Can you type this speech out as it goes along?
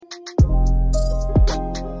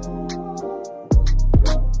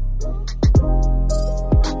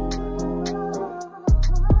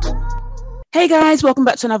Hey guys, welcome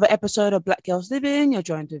back to another episode of Black Girls Living. You're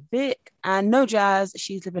joined with Vic and no Jazz.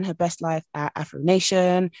 She's living her best life at Afro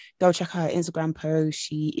Nation. Go check out her Instagram post.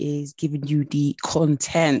 She is giving you the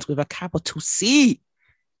content with a capital C.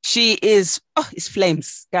 She is, it's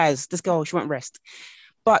flames. Guys, this girl, she won't rest.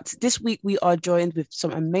 But this week we are joined with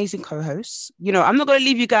some amazing co-hosts. You know, I'm not going to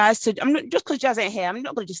leave you guys I'm not just because Jazz ain't here. I'm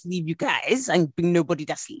not going to just leave you guys and bring nobody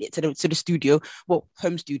that's lit to the studio, well,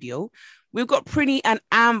 home studio. We've got Prinny and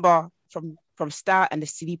Amber from Star and the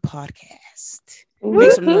City podcast.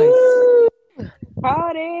 Make some noise.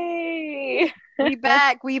 Party! We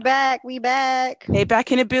back. They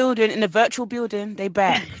back in the building, in the virtual building. They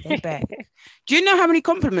back. Do you know how many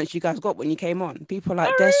compliments you guys got when you came on? People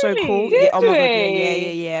like, they're so cool. Did Oh my God,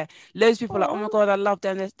 we? yeah. Loads of people like, oh my God, I love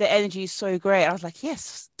them. The energy is so great. I was like,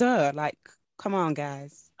 yes, duh. Like, come on,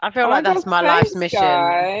 guys. I feel like that's my life's mission.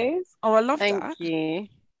 Guys. Oh, I love Thank that. you.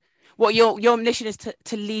 What your mission is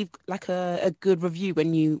to leave like a good review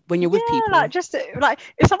when you're with people. Like, just like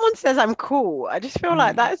if someone says I'm cool, I just feel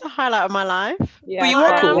like that is a highlight of my life. Yeah, But you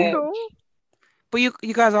are I'm cool. But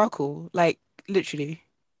you guys are cool, like literally.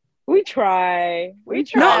 We try.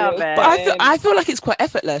 No, our but best. I feel like it's quite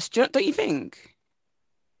effortless. Don't you think?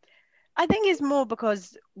 I think it's more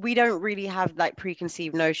because we don't really have like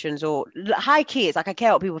preconceived notions or high key. It's like I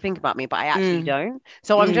care what people think about me, but I actually don't.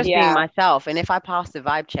 So I'm just being myself. And if I pass the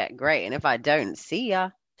vibe check, great. And if I don't, see ya.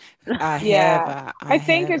 I hear that. I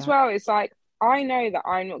think as well, it's like I know that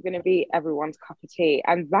I'm not going to be everyone's cup of tea,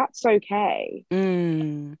 and that's okay.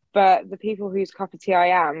 But the people whose cup of tea I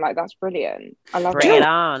am, like, that's brilliant. I love Bring it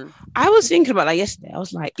on. I was thinking about that yesterday. I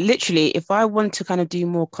was like, literally, if I want to kind of do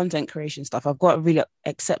more content creation stuff, I've got to really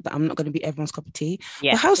accept that I'm not going to be everyone's cup of tea.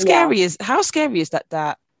 Yeah. But how scary is that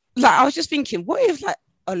like I was just thinking, what if like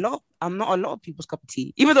I'm not a lot of people's cup of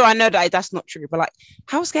tea, even though I know that that's not true. But like,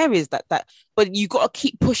 how scary is that but you got to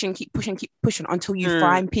keep pushing until you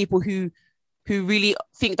find people who really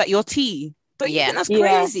think that you're tea. Don't you think that's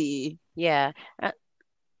crazy? Yeah.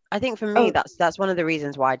 I think for me, that's one of the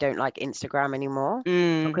reasons why I don't like Instagram anymore,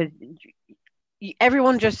 because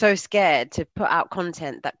everyone's just so scared to put out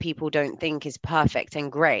content that people don't think is perfect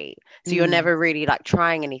and great. So you're never really like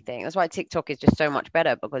trying anything. That's why TikTok is just so much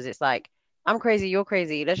better, because it's like, I'm crazy, you're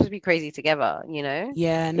crazy. Let's just be crazy together, you know?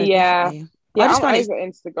 Yeah. No, yeah. definitely. Yeah, I'm over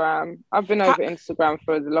Instagram. I've been over Instagram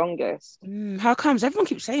for the longest. How comes? Everyone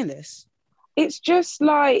keeps saying this. It's just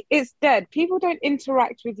like, it's dead. People don't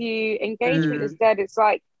interact with you. Engagement is dead. It's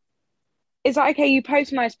like, okay, you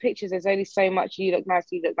post nice pictures. There's only so much you look nice,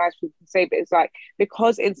 people can say. But it's like,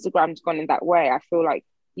 because Instagram's gone in that way, I feel like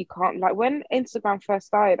you can't, like when Instagram first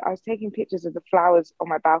started, I was taking pictures of the flowers on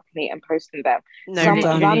my balcony and posting them. Some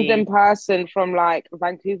random person from like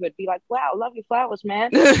Vancouver would be like, wow, love your flowers, man.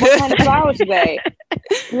 What kind of flowers are they?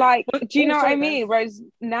 Like, do you know what I mean? Whereas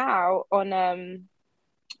now on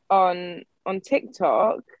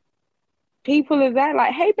TikTok, people are there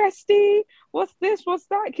like, hey bestie, what's this, what's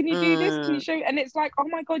that, can you do this, can you show? And it's like, oh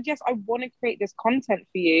my God, yes, I want to create this content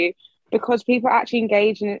for you, because people are actually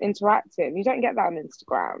engaging and interacting. You don't get that on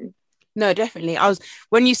Instagram. No, definitely.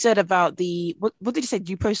 When you said about the what did you say?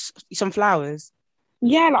 Do you post some flowers?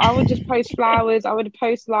 Yeah, like I would just post flowers. I would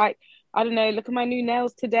post like, I don't know, look at my new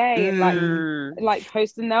nails today, and like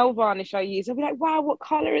post the nail varnish I use. I'll be like, wow, what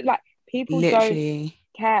color is, like, people literally don't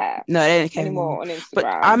care. No, they don't care anymore on Instagram. But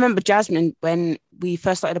I remember Jasmine, when we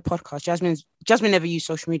first started the podcast, Jasmine never used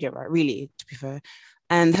social media, right? Really, to be fair.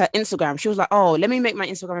 And her Instagram, she was like, oh, let me make my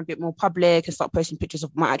Instagram a bit more public and start posting pictures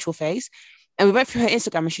of my actual face. And we went through her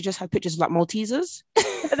Instagram and she just had pictures of like Maltesers.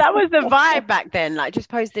 That was the vibe back then, like just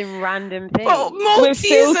posting random things. Oh,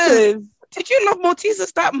 Maltesers! Did you love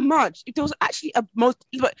Maltesers that much? If there was actually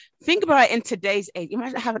but think about it in today's age.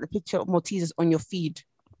 Imagine having a picture of Maltesers on your feed.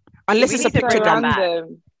 Unless it's a picture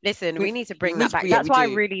random. Listen, we need to bring that back. That's why I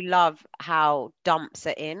really love how dumps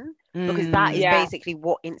are in, because that is basically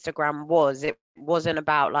what Instagram was. It wasn't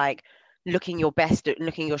about like looking your best,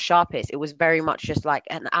 looking your sharpest. It was very much just like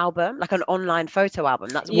an album, like an online photo album.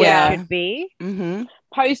 That's what it should be.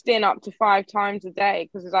 Posting up to 5 times a day,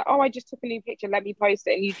 because it's like, oh, I just took a new picture, let me post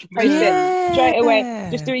it, and you post it straight away.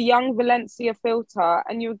 Just do a young Valencia filter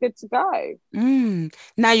and you're good to go.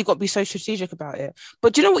 Now you've got to be so strategic about it.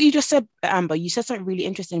 But do you know what you just said, Amber? You said something really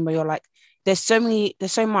interesting where you're like, there's only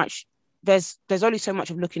so much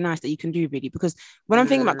of looking nice that you can do, really. Because when I'm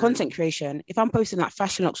thinking about content creation, if I'm posting like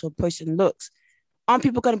fashion looks or posting looks, aren't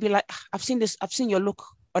people going to be like, I've seen your look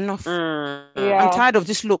enough. I'm tired of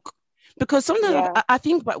this look. Because sometimes I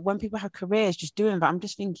think about when people have careers just doing that, I'm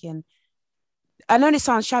just thinking, I know this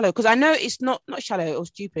sounds shallow, because I know it's not shallow or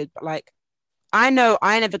stupid, but like, I know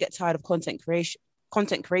I never get tired of content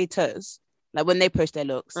creators like when they post their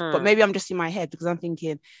looks. But maybe I'm just in my head because I'm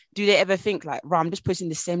thinking, do they ever think like, right, I'm just posting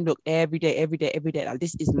the same look every day, like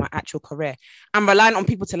this is my actual career. I'm relying on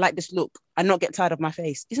people to like this look and not get tired of my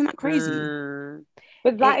face. Isn't that crazy?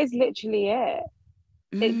 But that is literally it.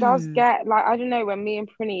 It does get like, I don't know, when me and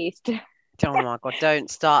Prinny used to oh my god, don't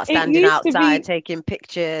start standing outside taking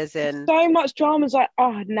pictures and so much drama. Is like,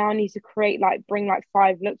 oh, now I need to bring like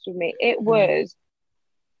 5 looks with me. It was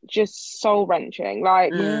just soul wrenching.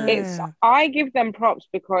 Like I give them props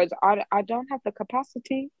because I don't have the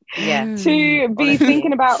capacity to be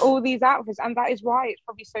thinking about all these outfits, and that is why it's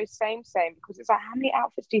probably so same because it's like, how many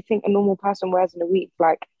outfits do you think a normal person wears in a week?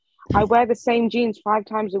 Like I wear the same jeans 5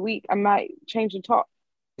 times a week. I might change the top.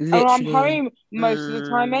 Literally. Or I'm home most of the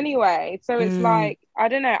time anyway. So it's like, I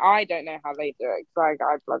don't know how they do it. Like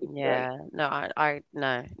I bloody no.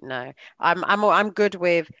 I'm good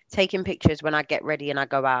with taking pictures when I get ready and I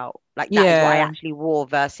go out. Like that is what I actually wore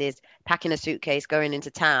versus packing a suitcase, going into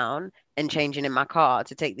town and changing in my car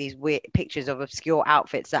to take these weird pictures of obscure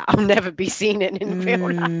outfits that I'll never be seen in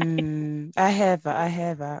real life. I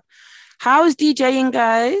hear that. How's DJing,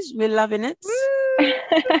 guys? We're loving it.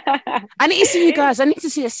 I need to see you guys. I need to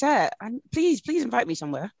see a set. And please invite me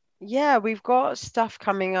somewhere. Yeah, we've got stuff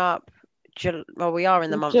coming up. We are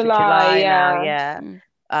in the month of July now. Yeah.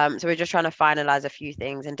 So we're just trying to finalize a few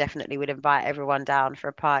things, and definitely would invite everyone down for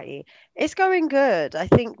a party. It's going good. I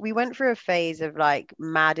think we went through a phase of like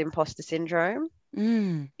mad imposter syndrome.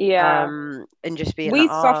 Yeah. And just being we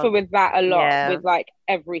suffer with that a lot with like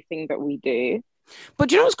everything that we do. But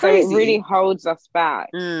do you know what's crazy? So it really holds us back.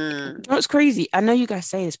 Do you know what's crazy? I know you guys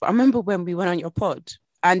say this, but I remember when we went on your pod,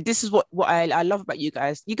 and this is what I love about you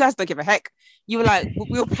guys. You guys don't give a heck. You were like,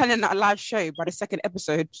 we were planning a live show by the 2nd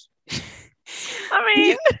episode. I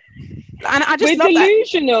mean, and I just we're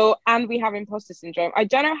delusional and we have imposter syndrome. I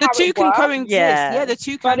don't know how the two can coexist. Yeah, the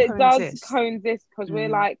two can coexist. But it does coexist because we're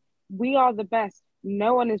like, we are the best.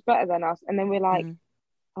 No one is better than us. And then we're like,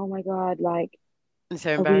 oh my God, like,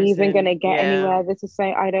 so are we even going to get anywhere? This is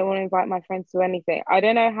saying I don't want to invite my friends to anything. I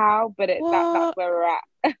don't know how, but that's where we're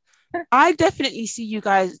at. I definitely see you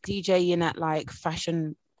guys DJing at like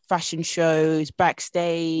fashion shows,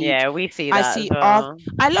 backstage. Yeah, we see that.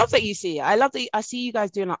 I love that you see it. I love that I see you guys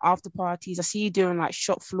doing like after parties. I see you doing like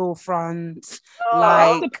shop floor fronts.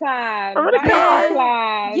 Like the plan.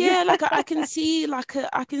 Yeah, like I can see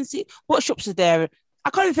what shops are there. I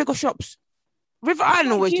can't even think of shops. River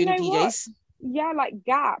Island always doing DJs. Yeah, like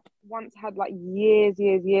Gap once had like years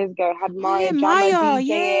ago had Maya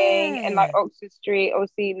DJing and like Oxford Street.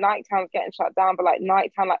 Obviously, Nighttown's getting shut down, but like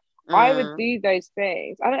Nighttown, like I would do those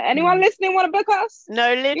things. I don't. Anyone listening want to book us?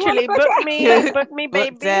 No, literally book me,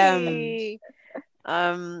 baby.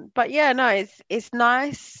 But yeah, no, it's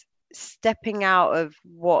nice stepping out of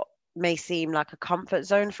what may seem like a comfort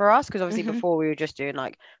zone for us, because obviously before we were just doing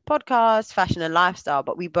like podcasts, fashion and lifestyle,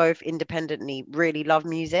 but we both independently really love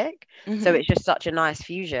music, so it's just such a nice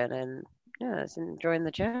fusion, and yeah, it's enjoying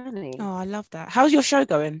the journey. Oh, I love that. How's your show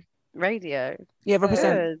going? Radio. Yeah,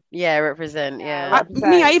 represent. Yeah, represent. Yeah.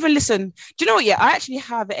 I even listen. Do you know what? Yeah, I actually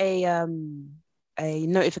have a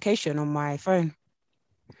notification on my phone.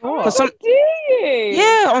 Oh, do you?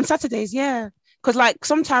 Yeah, on Saturdays. Yeah. Because like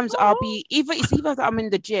sometimes I'll be either that I'm in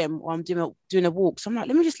the gym or I'm doing a walk. So I'm like,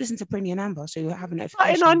 let me just listen to Prinny and Amber. So you'll have a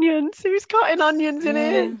notification. Cutting onions. Who's cutting onions in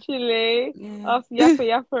it? Literally. Us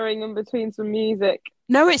yappering in between some music.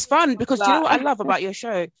 No, it's fun because do you know what I love about your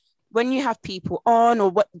show? When you have people on, or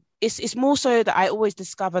what it's more so that I always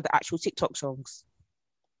discover the actual TikTok songs.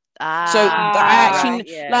 So I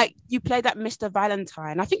actually like you play that Mr.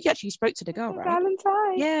 Valentine. I think you actually spoke to the girl, right?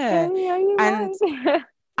 Valentine. Yeah. And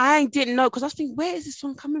I didn't know, because I was thinking, where is this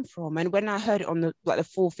song coming from? And when I heard it on the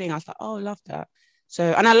full thing, I was like, oh, I love that.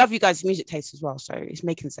 So, and I love you guys' music taste as well. So it's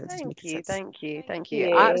making sense. Thank you.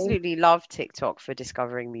 I absolutely love TikTok for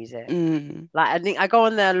discovering music. Like I think I go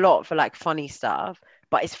on there a lot for like funny stuff,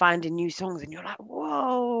 but it's finding new songs and you're like,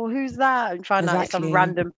 whoa, who's that? And find out it's some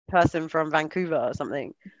random person from Vancouver or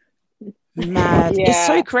something. Mad. It's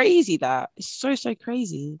so crazy that. It's so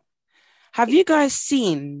crazy. Have you guys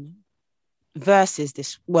seen Versus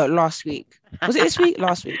last week? Was it this week?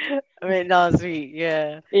 Last week. I mean, last week,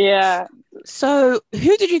 yeah. Yeah. So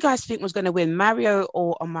who did you guys think was going to win, Mario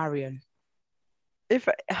or Omarion? If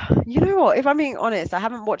you know what, if I'm being honest, I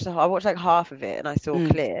haven't watched I watched like half of it and I saw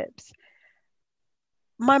clips.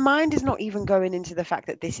 My mind is not even going into the fact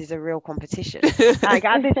that this is a real competition. Like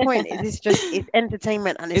at this point, it's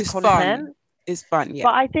entertainment and it's content. Fun. It's fun, yeah.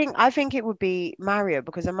 But I think it would be Mario,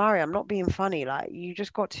 because Mario, I'm not being funny. Like you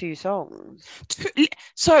just got 2 songs.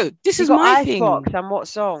 So this is my thing. Icebox and what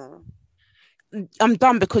song? I'm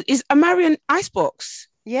done, because is Omarion Icebox?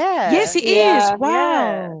 Yeah. Yes, it Yeah. is.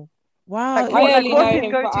 Wow. Wow. Like, It what, I was like, only what's know his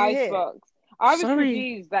him for go-to hit? Icebox. I was Sorry.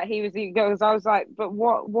 confused that he was eating girls. I was like, but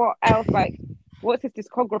what else? Like, what's his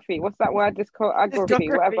discography? What's that word? Discography, Discography.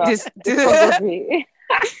 whatever. This Discography.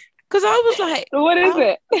 because I was like, What is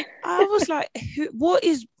it? I was like, what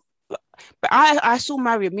is? But I saw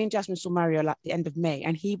Mario. Me and Jasmine saw Mario like the end of May,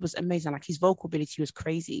 and he was amazing. Like his vocal ability was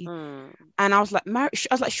crazy, and I was like, I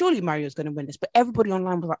was like, surely Mario's going to win this. But everybody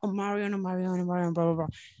online was like, oh Mario, no Mario, no Mario, blah blah blah.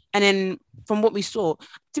 And then from what we saw,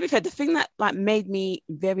 to be fair, the thing that like made me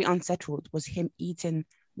very unsettled was him eating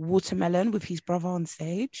watermelon with his brother on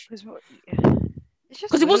stage. It's just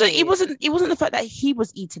Because it weird. wasn't the fact that he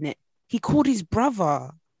was eating it. He called his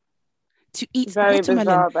brother to eat Very watermelon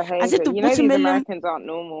bizarre behavior. as if the You know, these watermelon. Americans aren't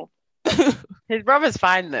normal. His brother's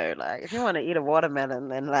fine though. Like, if you want to eat a watermelon,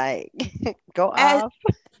 then like go As- off.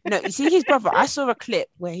 No, you see his brother. I saw a clip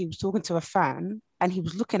where he was talking to a fan and he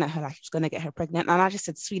was looking at her like he was going to get her pregnant. And I just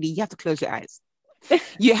said, sweetie, you have to close your eyes.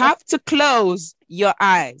 You have to close your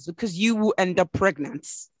eyes because you will end up pregnant.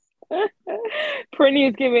 Prinny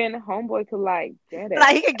is giving homeboy to like get it.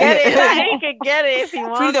 Like he could get it. Like, he could get it if he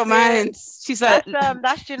wants. Pretty don't mind. She's like,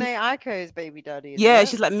 that's Janae Aiko's baby daddy. yeah, it?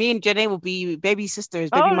 she's like, me and Jenny will be baby sisters,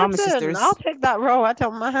 baby mama listen, sisters. I'll take that role. I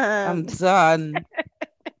don't I'm mind. done.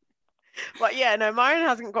 But yeah, no, Marion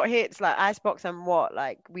hasn't got hits like Icebox and what.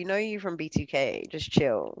 Like, we know you from B2K. Just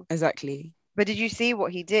chill. Exactly. But did you see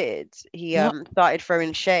what he did? He What? started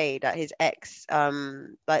throwing shade at his ex,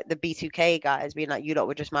 like the B2K guys, being like, "You lot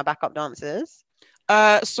were just my backup dancers."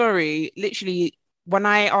 Sorry, literally. When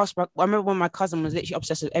I asked, I remember when my cousin was literally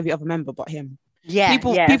obsessed with every other member but him. Yeah,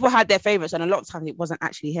 People had their favorites, and a lot of times it wasn't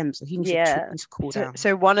actually him. So he needs to cool down.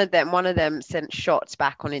 So one of them sent shots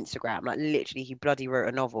back on Instagram. Like literally, he bloody wrote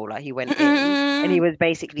a novel. Like he went in and he was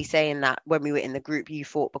basically saying that when we were in the group, you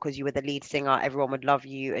thought because you were the lead singer, everyone would love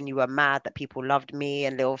you, and you were mad that people loved me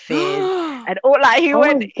and Lil Fizz and all. Like he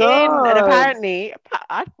went in, and apparently,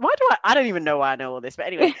 I don't even know why I know all this, but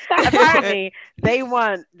anyway, apparently they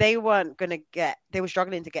weren't gonna get. They were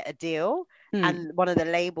struggling to get a deal. And one of the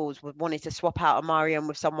labels wanted to swap out Omarion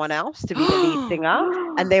with someone else to be the lead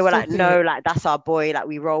singer, and they were like, "No, like that's our boy. Like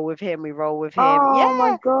we roll with him. Oh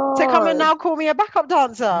my god! So come and now call me a backup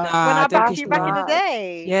dancer when I backed you back in the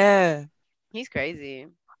day. Yeah, he's crazy.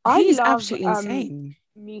 He's absolutely insane.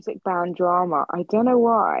 Music band drama. I don't know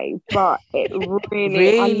why, but it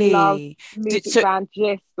really I love music band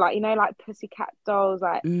gist. Like, you know, like Pussycat Dolls,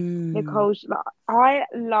 like Nicole. Like, I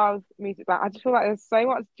love music band. I just feel like there's so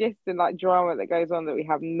much gist and like drama that goes on that we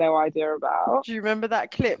have no idea about. Do you remember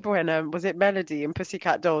that clip when was it Melody and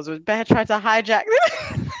Pussycat Dolls was Bear tried to hijack?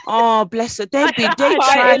 Oh, bless her. They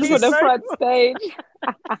trying for the front stage.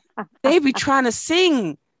 They be trying to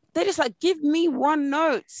sing. They're just like, give me one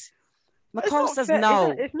note. Nicole says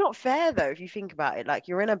no. It's not fair though if you think about it. Like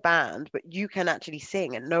you're in a band, but you can actually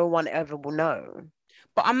sing, and no one ever will know.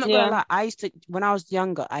 But I'm not gonna lie. When I was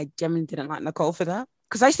younger, I genuinely didn't like Nicole for that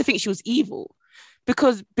because I used to think she was evil.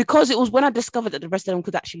 Because it was when I discovered that the rest of them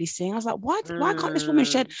could actually sing. I was like, why can't this woman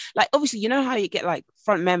shed? Like, obviously, you know how you get like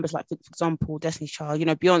front members, like for example, Destiny's Child. You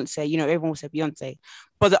know, Beyonce. You know, everyone will say Beyonce,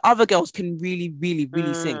 but the other girls can really, really,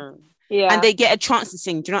 really sing. Yeah. And they get a chance to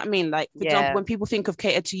sing. Do you know what I mean? Like, for example, when people think of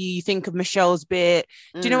Cater to You, you think of Michelle's bit.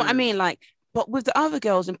 Do you know what I mean? Like, but with the other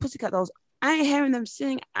girls and Pussycat Dolls, I ain't hearing them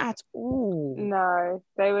sing at all. No,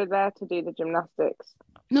 they were there to do the gymnastics.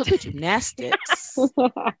 Not the gymnastics. Who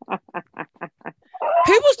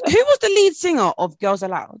was the lead singer of Girls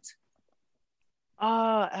Aloud?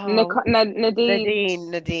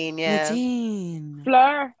 Nadine, yeah. Nadine.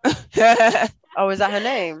 Fleur. Oh, is that her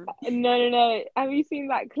name? No. Have you seen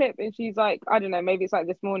that clip? And she's like, I don't know, maybe it's like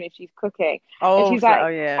this morning she's cooking. Oh, and she's like,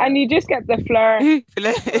 and you just get the Fleur.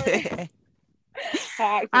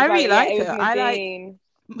 I really like her.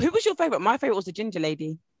 Who was your favorite? My favorite was the ginger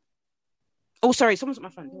lady. Oh, sorry, someone's at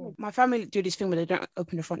my front door. My family do this thing where they don't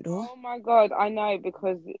open the front door. Oh my god, I know,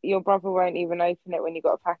 because your brother won't even open it when you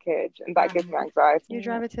got a package, and that gives me anxiety. You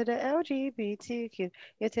drive it to the LGBTQ.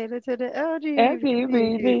 You take it to the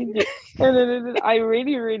LGBTQ. I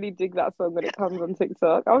really, really dig that song when it comes on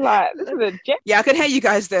TikTok. I'm like, this is a jet. Yeah, I can hear you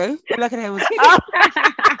guys though. All I can hear was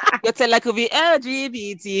you tell like could be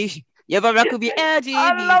LGBT. Yeah, but I could be LGBT.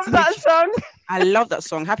 I love that song. I love that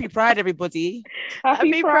song. Happy Pride, everybody.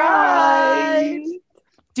 Happy Pride.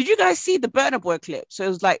 Did you guys see the Burna Boy clip? So it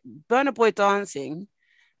was like Burna Boy dancing.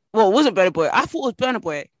 Well, it wasn't Burna Boy. I thought it was Burna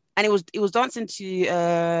Boy. And it was dancing to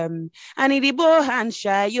I need a boy and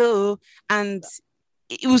shy you. And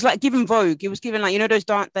it was like giving Vogue. It was giving like, you know, those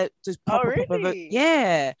dance that just pop up. Really?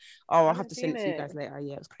 Yeah. Oh, I'll have to send it to you guys later.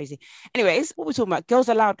 Yeah, it was crazy. Anyways, what we're talking about? Girls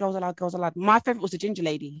Aloud, Girls Aloud, Girls Aloud. My favorite was the ginger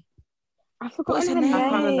lady. I've What's forgotten her her I name?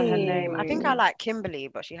 can't remember her name. I think I name. like Kimberly,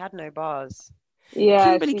 but she had no bars. Yeah,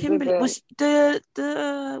 Kimberly, she Kimberly. didn't. Was was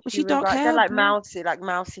She she was dark like, they're hair, blue? like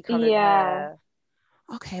mousy colored Yeah. hair.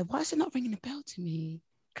 Okay, why is it not ringing a bell to me?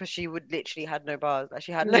 Because she would literally had no bars. Like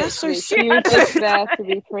she had no. That's so Literally, sad. she was just there to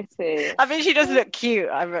be pretty. I think she just looked cute.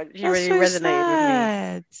 She That's really so resonated with me.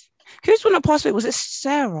 sad. Who's one that passed away? Was it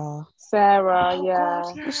Sarah? Sarah, Oh God, yeah.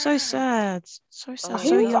 yeah. That's so sad. So sad. Oh,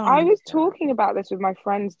 So I young. was talking about this with my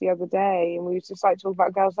friends the other day, and we was just like talking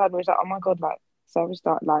about Girls' Dad, and we was like, oh my God, like Sarah's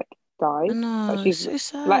died, I died. Like know. It's she's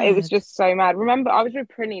so like, it was sad. just so mad. Remember, I was with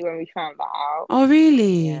Prinny when we found that out. Oh,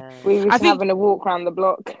 really? Yeah. We was I think having a walk around the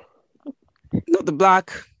block. not the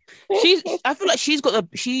black. I feel like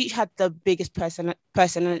she had the biggest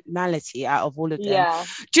personality out of all of them. Yeah.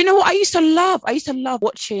 Do you know what I used to love? I used to love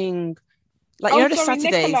watching, like, Oh, the sorry,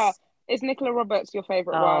 Saturdays. Nicola. Is Nicola Roberts your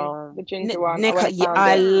favorite one? The ginger one. Nicola, When I found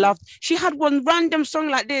I it. loved. She had one random song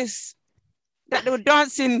like this that they were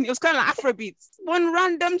dancing. It was kind of like Afrobeats. One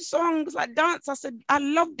random song, it was like dance. I said I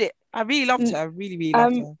loved it. I really loved her. I really, really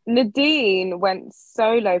loved her. Nadine went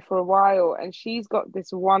solo for a while, and she's got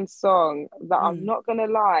this one song that I'm not gonna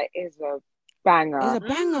lie is a banger. It's a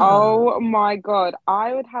banger. Oh my God,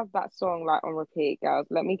 I would have that song like on repeat, girls.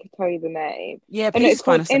 Let me tell you the name. Yeah, And please it's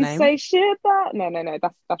called Insatiable. No,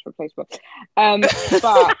 that's replaceable.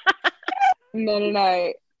 But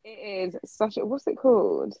no, it is such a, what's it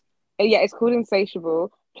called? Yeah, it's called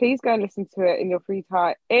Insatiable. Please go and listen to it in your free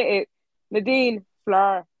time. It is Nadine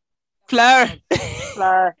Fleur. I'm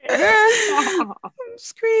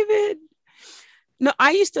screaming. No,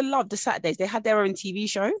 I used to love the Saturdays. They had their own TV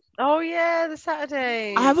show. Oh yeah, the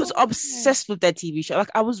Saturdays. I was obsessed with their TV show.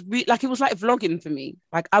 Like I was like it was like vlogging for me.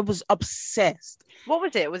 Like I was obsessed. What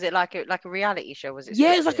was it? Was it like a reality show? Was it?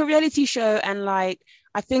 Yeah, it was like a reality show, and like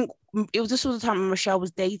I think it was this was the time when Michelle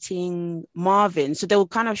was dating Marvin, so they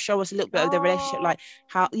would kind of show us a little bit of their relationship, like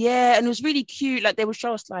how and it was really cute. Like they would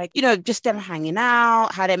show us like just them hanging out,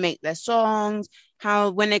 how they make their songs,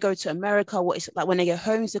 how when they go to America, what it's like when they get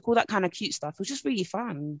homesick, all that kind of cute stuff. It was just really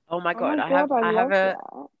fun. Oh my God, I have a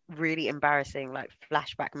really embarrassing like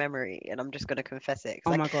flashback memory, and I'm just gonna confess it.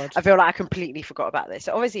 Oh my God, I feel like I completely forgot about this.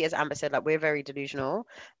 So obviously, as Amber said, like we're very delusional,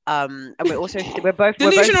 and we're both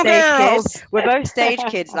delusional stage girls. kids. We're both stage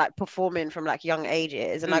kids, like performing from like young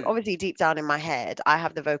ages, and like obviously deep down in my head, I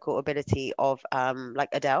have the vocal ability of like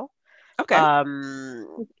Adele. Okay.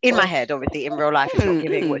 In my head, obviously, in real life, it's not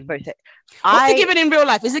giving what's supposed to. What's it giving in real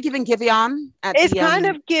life? Is it giving Giveon? It's kind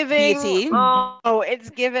of giving. BET? Oh, it's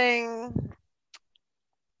giving.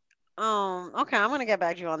 Okay, I'm gonna get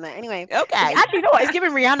back to you on that. Anyway, okay. Actually, you know what? It's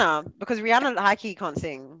giving Rihanna because Rihanna high key can't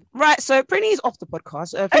sing. Right. So Prinny's off the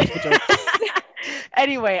podcast.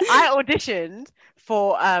 Anyway, I auditioned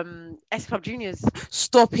for S Club Juniors.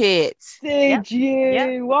 Stop it. Did you?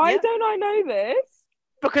 Yeah. Why don't I know this?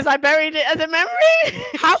 Because I buried it as a memory.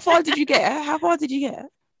 How far did you get?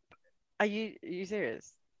 Are you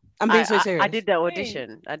serious? I'm being so serious. I did the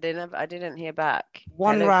audition. I didn't hear back.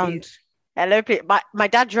 One round. Please. Hello, please. My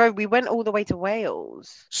dad drove. We went all the way to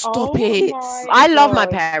Wales. Stop it. I love my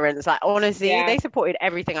parents. Like honestly, Yeah. they supported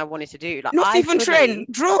everything I wanted to do. Like Not even train,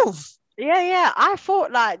 drove. Yeah. I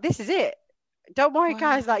thought like this is it. Don't worry,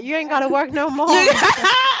 guys. Like you ain't gotta work no more.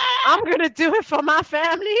 I'm gonna do it for my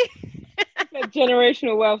family.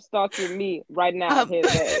 Generational wealth starts with me right now here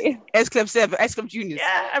today. S Club 7, S Club Juniors.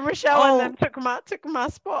 Yeah, and Rochelle and them took my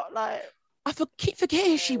spot. Like I keep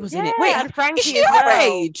forgetting she was in it. Wait, and Frankie is she our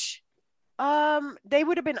age? They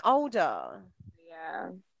would have been older. Yeah.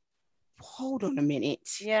 Hold on a minute.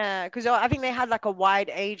 Yeah, because I think they had like a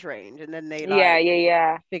wide age range, and then they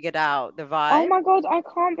figured out the vibe. Oh my God, I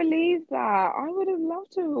can't believe that. I would have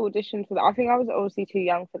loved to audition for that. I think I was obviously too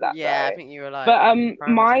young for that. Yeah, though. I think you were like.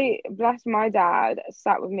 But my dad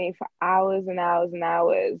sat with me for hours and hours and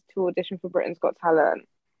hours to audition for Britain's Got Talent.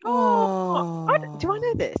 Oh, do I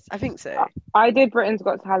know this? I think so. I did Britain's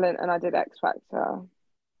Got Talent and I did X Factor.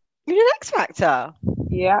 You did X Factor?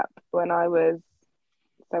 Yep, when I was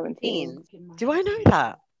 17. Do I know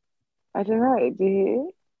that? I don't know. Do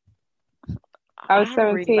you? I was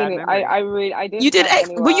 17. I didn't. You did X?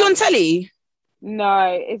 Were you on telly?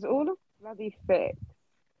 No, it's all a bloody fix.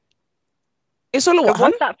 It's all a what?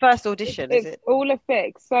 What's that first audition? It's all a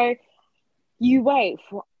fix. So you wait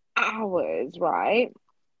for hours, right?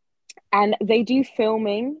 And they do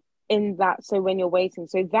filming in that. So when you're waiting,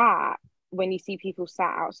 so that when you see people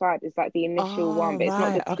sat outside, it's like the initial one, but it's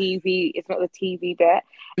not the TV. It's not the TV bit.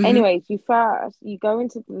 Mm-hmm. Anyways, you go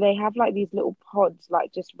into. They have like these little pods,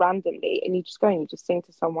 like just randomly, and you just go and you just sing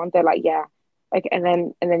to someone. They're like, yeah, Okay, and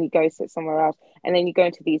then you go sit somewhere else, and then you go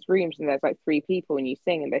into these rooms and there's like three people and you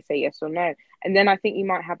sing and they say yes or no, and then I think you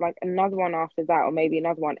might have like another one after that, or maybe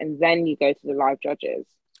another one, and then you go to the live judges.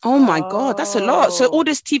 Oh my God, that's a lot. So all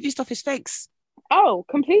this TV stuff is fakes. Oh,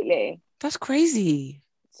 completely. That's crazy.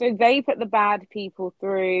 So they put the bad people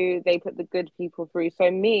through, they put the good people through. So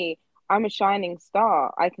me, I'm a shining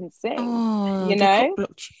star. I can sing, Oh, you they know? cock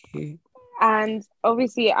blocked you. And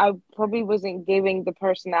obviously, I probably wasn't giving the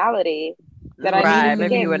personality that I Right, needed to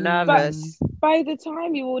maybe you give. were nervous. But by the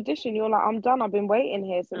time you audition, you're like, I'm done. I've been waiting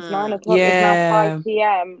here since 9 o'clock. It's now Yeah. 5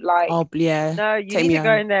 p.m. Like, Oh, yeah. No, you Take need me to go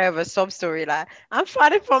out. in there with a sob story like, I'm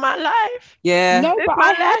fighting for my life. Yeah. no, It's but my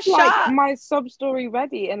I had last like shot. my sub story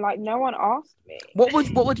ready, and like no one asked me. What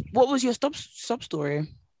was your sub story?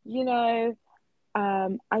 You know,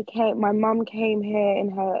 my mum came here in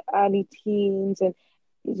her early teens, and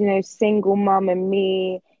single mum and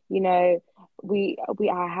me, I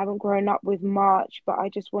haven't grown up with much, but I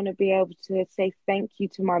just want to be able to say thank you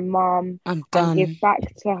to my mum I'm and give done.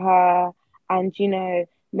 back to her, and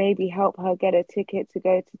maybe help her get a ticket to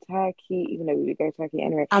go to Turkey, even though we would go to Turkey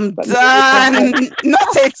anyway. I'm But done.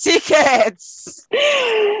 Not the tickets.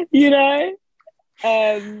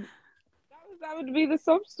 That would be the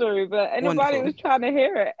sob story, but nobody Wonderful. was trying to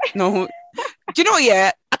hear it. No. Do you know what?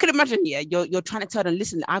 Yeah, I could imagine. Yeah, you're trying to tell them,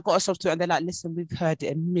 listen, I got a sub story, and they're like, listen, we've heard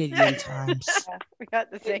it a million times. We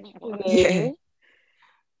got the same one. Yeah.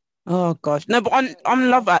 Oh gosh, no, but on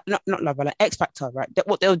Love Island, not Love Island, X Factor, right?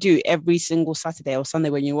 What they'll do every single Saturday or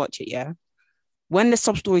Sunday when you watch it, yeah. When the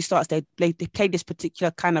sub story starts, they play this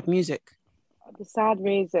particular kind of music. The sad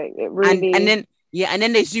music, it really. And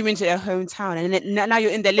then they zoom into their hometown, and then now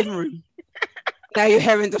you're in their living room. Now you're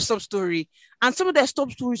hearing the sub story, and some of their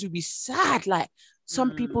sub stories will be sad. Like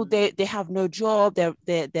some people, they have no job. They're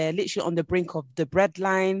literally on the brink of the bread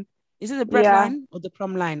line. Is it the bread line or the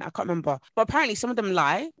plumb line? I can't remember. But apparently some of them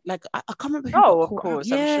lie. Like I can't remember. Of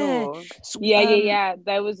course, I'm sure. So, yeah.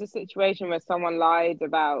 There was a situation where someone lied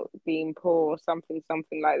about being poor, something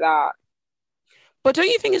like that. But don't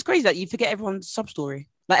you think it's crazy that you forget everyone's sub story?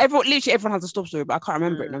 Like literally everyone has a sub story, but I can't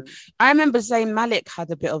remember it now. I remember Zayn Malik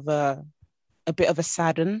had a bit of a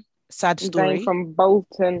sad story. Zayn from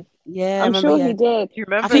Bolton. Yeah, I'm sure he did. Do you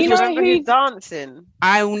remember his dancing?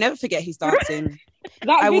 I will never forget his dancing.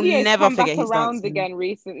 That I will video never come forget back his around dancing again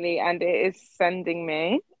recently, and it is sending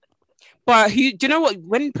me. But do you know what?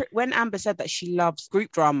 When Amber said that she loves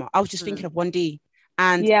group drama, I was just thinking of 1D,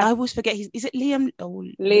 and I always forget is it Liam? Oh,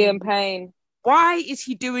 Liam Payne. Why is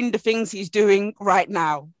he doing the things he's doing right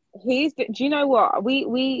now? Do you know what?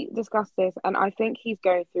 We discussed this, and I think he's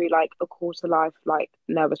going through like a quarter life, like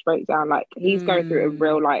nervous breakdown. Like he's going through a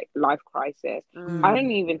real like life crisis. I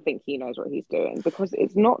don't even think he knows what he's doing, because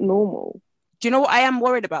it's not normal. Do you know what I am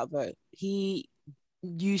worried about though? He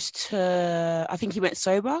used to, I think he went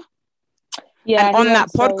sober. Yeah. And on that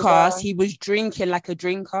podcast, he was drinking like a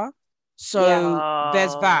drinker. So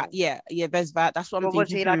there's that. Yeah, there's that. That's what I'm thinking.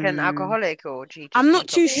 Was he like an alcoholic, or I'm not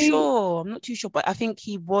too sure. But I think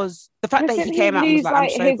he was. The fact that he came out and was like, I'm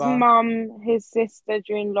sober. His mum, his sister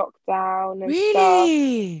during lockdown and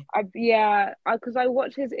really? stuff. Because I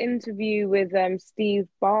watched his interview with Steve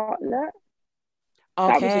Bartlett.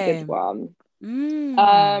 Okay. That was a good one.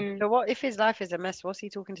 So what if his life is a mess? What's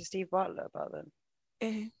he talking to Steve Bartlett about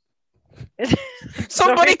then?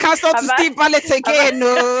 Somebody cancelled to Steve Bartlett again.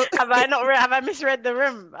 Have I misread the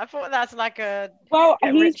room? I thought that's like a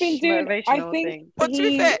he's been doing. I think. Thing. But to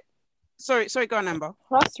be fair, sorry, go on, Amber.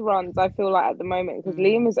 Press runs. I feel like at the moment, because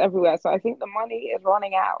Liam is everywhere, so I think the money is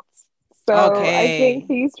running out. So I think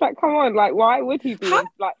he's like, come on, like, why would he be like?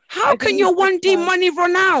 How can your 1D money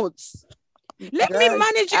run out? Let me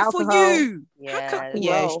manage it for you. Yeah,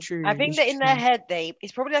 it's true. I think that in their head,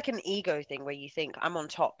 it's probably like an ego thing where you think, I'm on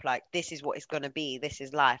top, like this is what it's gonna be, this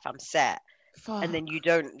is life, I'm set. And then you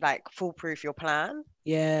don't like foolproof your plan.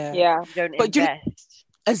 Yeah. You don't invest.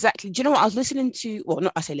 Exactly. Do you know what I was listening to? Well,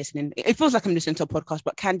 not I say listening. It feels like I'm listening to a podcast,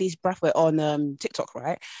 but Candice Brathwaite on TikTok,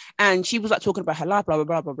 right? And she was like talking about her life, blah, blah,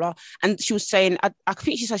 blah, blah, blah. And she was saying, I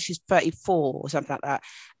think she said she's 34 or something like that.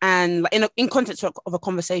 And like in context of a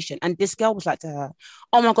conversation. And this girl was like to her,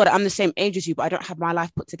 oh my God, I'm the same age as you, but I don't have my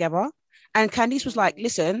life put together. And Candice was like,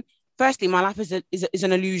 listen, firstly, my life is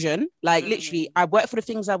an illusion. Like literally, I work for the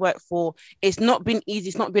things I work for. It's not been easy.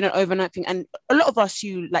 It's not been an overnight thing. And a lot of us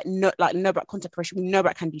who know about content creation, we know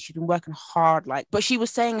about Candice. She's been working hard. But she was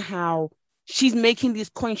saying how she's making these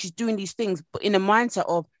coins, she's doing these things, but in a mindset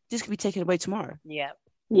of this could be taken away tomorrow.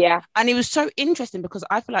 Yeah. And it was so interesting because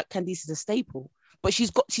I feel like Candice is a staple, but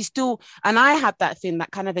she's still, and I had that thing, that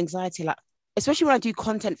kind of anxiety, like especially when I do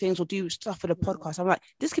content things or do stuff for the podcast. I'm like,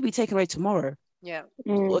 this could be taken away tomorrow. Yeah.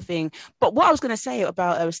 sort of thing. But what I was going to say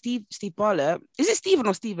about Steve Bartlett, is it Stephen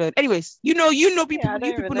or Stephen? Anyways, you know, you people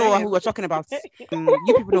know who we're talking about. You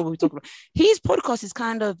people know what we're talking about. His podcast is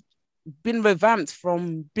kind of been revamped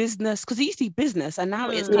from business, because it used to be business, and now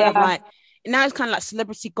it's kind of like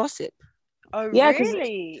celebrity gossip. Oh, yeah,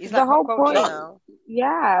 really? Is the that whole point now?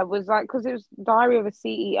 Yeah, was like, because it was Diary of a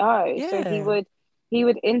CEO. Yeah. So he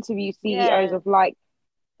would interview CEOs of like,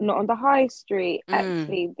 not on the high street,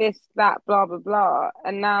 actually this, that, blah blah blah.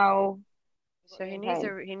 And now so he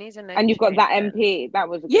needs a name. And you've got change that then. MP. That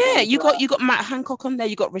was a good Yeah, one as well. you got Matt Hancock on there,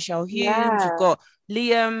 you got Rochelle Humes, Yeah. you've got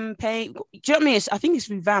Liam Payne. Do you know what I mean? I think it's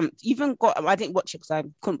revamped. Even got, I didn't watch it because I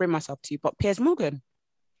couldn't bring myself to, but Piers Morgan.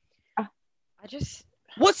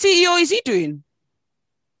 What CEO is he doing?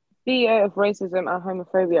 CEO of racism and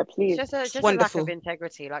homophobia, please. It's just a lack of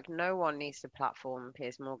integrity. Like, no one needs to platform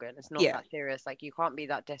Piers Morgan. It's not that serious. Like, you can't be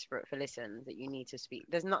that desperate for listens that you need to speak.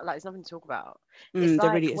 There's nothing to talk about. It's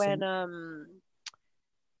like really when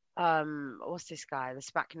what's this guy? The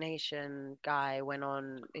SPAC Nation guy went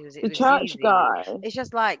on. It was the church guy. It's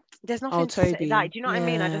just like there's nothing to say. Like, do you know what I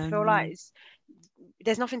mean? I just feel like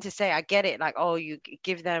there's nothing to say. I get it. Like, oh, you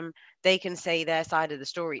give them, they can say their side of the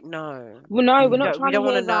story. No. Well, no, we're not trying we don't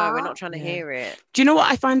want to know. We're not trying to hear it. Do you know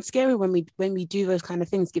what I find scary when we do those kind of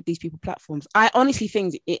things, give these people platforms? I honestly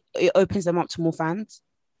think it opens them up to more fans.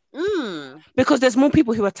 Because there's more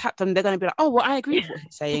people who attack them. They're going to be like, oh, well, I agree with what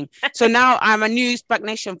he's saying. So now I'm a new SPAC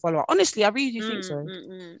Nation follower. Honestly, I really do think so.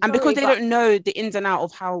 And because they don't know the ins and out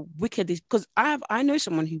of how wicked this, because I know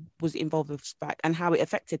someone who was involved with SPAC and how it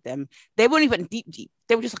affected them. They weren't even deep.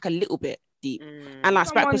 They were just like a little bit deep. And like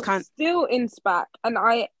SPAC was still in SPAC. And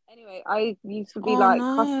I used to be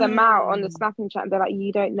cuss them out on the snapping chat, and they're like,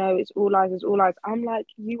 you don't know, it's all lies, I'm like,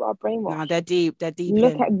 you are brainwashed. No, they're deep.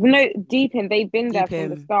 Deep in. They've been there from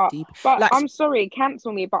the start. But like, I'm sorry,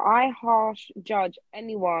 cancel me, but I harsh judge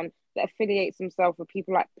anyone that affiliates themselves with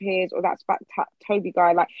people like Piers or that SPAC Toby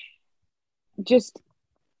guy. Like, just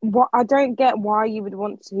what I don't get why you would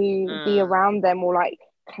want to be around them or like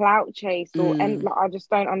clout chase or and like, I just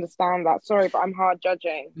don't understand that. Sorry, but I'm hard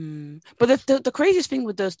judging. But the craziest thing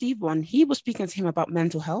with the Steve one, he was speaking to him about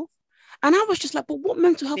mental health, and I was just like, but what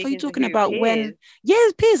mental health are you talking about? Piers?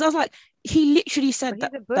 Piers. I was like, he literally said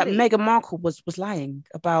that Meghan Markle was lying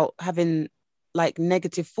about having like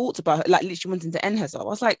negative thoughts about her, like literally wanting to end herself. I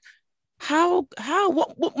was like,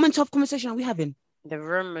 what mental health conversation are we having? The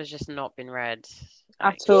room has just not been read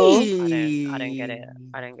at all. I don't get it.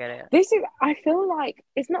 I feel like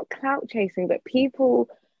it's not clout chasing, but people,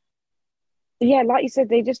 like you said,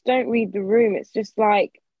 they just don't read the room. It's just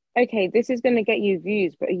like, okay, this is going to get you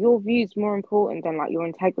views, but are your views more important than like your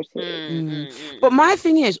integrity? But my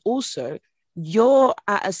thing is also, you're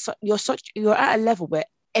at a level where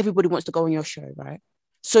everybody wants to go on your show, right?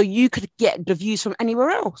 So you could get the views from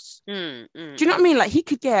anywhere else. Do you know what I mean? Like he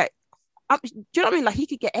could get. Do you know what I mean? Like he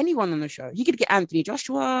could get anyone on the show. He could get Anthony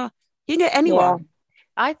Joshua. He can get anyone. Yeah.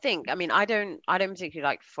 I think. I mean, I don't particularly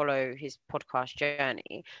like follow his podcast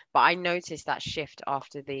journey, but I noticed that shift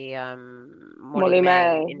after the Molly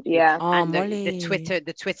May interview, and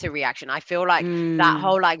the Twitter reaction. I feel like that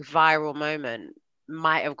whole like viral moment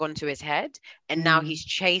might have gone to his head, and now he's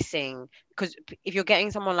chasing. Because if you're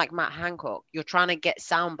getting someone like Matt Hancock, you're trying to get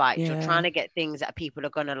sound bites. You're trying to get things that people are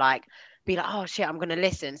gonna like. Be like, oh shit, I'm gonna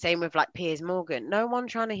listen. Same with like Piers Morgan. We're not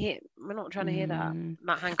trying to hear that.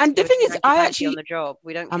 Matt Hancock. And the thing is, I actually on the job.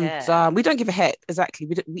 We don't care. We don't give a heck. Exactly.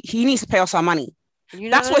 He needs to pay us our money.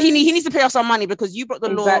 That's what he needs. He needs to pay us our money because you brought the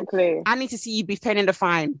law. I need to see you be paying the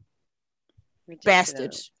fine.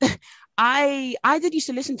 Bastard. I did used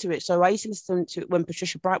to listen to it. So I used to listen to it when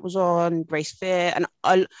Patricia Bright was on, Grace Fair, and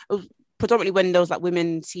it was predominantly when there was like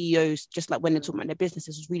women CEOs, just like when they're talking about their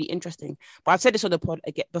businesses, was really interesting. But I've said this on the pod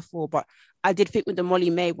again before, but I did think with the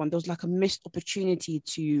Molly May one, there was like a missed opportunity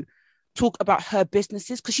to talk about her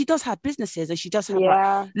businesses, because she does have businesses and she does have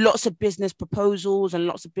like, lots of business proposals and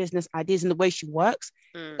lots of business ideas and the way she works.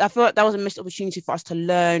 I feel like that was a missed opportunity for us to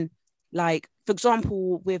learn, like, for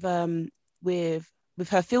example, with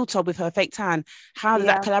her filter, with her fake tan, how did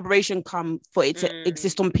that collaboration come for it to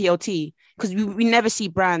exist on PLT? Because we never see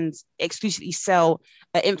brands exclusively sell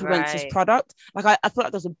influencers' product. Like I feel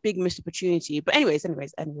like there's a big missed opportunity. But anyways,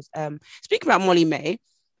 speaking about Molly May,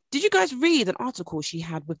 did you guys read an article she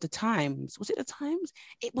had with the Times? Was it the Times?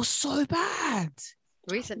 It was so bad.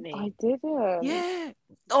 Recently. I didn't. Yeah.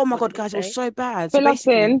 Oh my God, guys, it was so bad. Fill us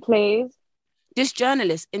in, please. This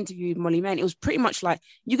journalist interviewed Molly May. It was pretty much like,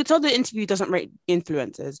 you could tell the interview doesn't rate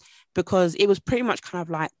influencers, because it was pretty much kind of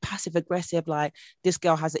like passive aggressive, like this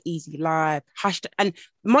girl has an easy life. And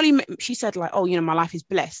Molly, she said like, oh, you know, my life is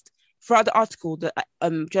blessed. throughout the article, the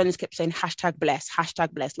journalist kept saying hashtag bless.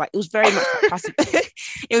 Like, it was very much like passive.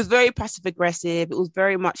 It was very passive aggressive. It was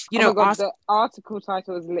very much, you know, the article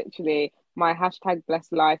title is literally "My hashtag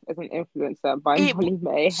blessed life as an influencer" by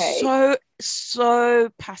Molly-Mae. So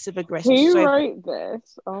passive aggressive. Who wrote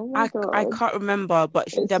this? Oh my God. I can't remember, but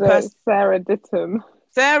Sarah Dittum.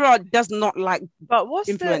 Sarah does not like. But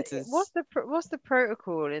influencers. What's the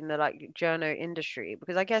protocol in the like journo industry?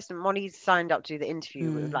 Because I guess Molly's signed up to the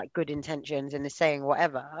interview with like good intentions and is saying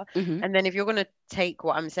whatever. And then if you're gonna take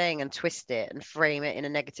what I'm saying and twist it and frame it in a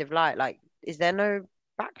negative light, like, is there no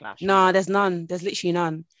backlash? No, there's none. There's literally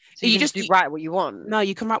none. So you just write what you want. No,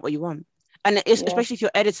 you can write what you want, and it's especially if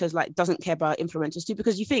your editors like doesn't care about influencers too,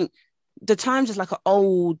 because you think the Times is like an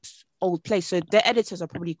old place, so their editors are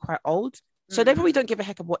probably quite old. So they probably don't give a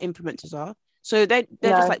heck of what influencers are. So they're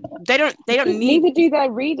just like, they don't need. Neither do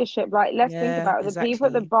their readership. Like, let's think about it. The people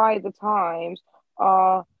that buy the Times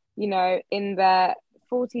are, you know, in their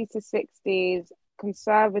 40s to 60s,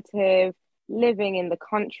 conservative, living in the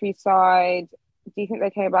countryside. Do you think they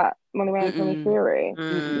care about Molly-Mae and Tommy Fury?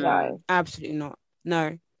 No, absolutely not.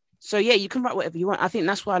 No. So yeah, you can write whatever you want. I think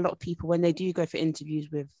that's why a lot of people, when they do go for interviews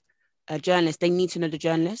with a journalist, they need to know the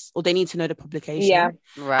journalist, or they need to know the publication. Yeah,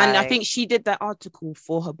 right. And I think she did that article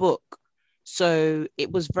for her book, so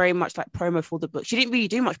it was very much like promo for the book. She didn't really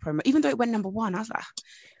do much promo, even though it went #1. I was like,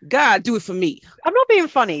 God, do it for me. I'm not being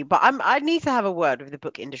funny, but I need to have a word with the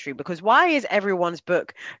book industry, because why is everyone's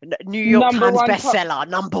book New York Times bestseller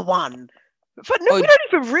 #1? But no, we don't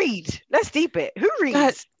even read. Let's deep it. Who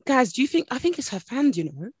reads? Guys, do you think? I think it's her fans. You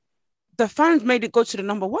know, the fans made it go to the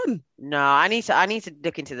 #1. No, I need to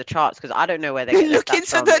look into the charts, because I don't know where they get look into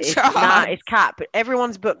from. The charts. Nah, it's cap. But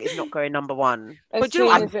everyone's book is not going #1. But you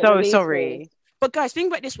know, I'm so sorry. But guys,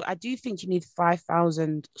 think about this way. I do think you need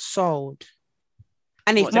 5,000 sold.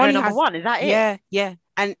 And if Molly has #1, is that it? Yeah.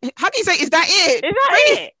 And how can you say, is that it? Is that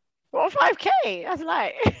it? What, 5K? That's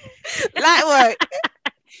like light work.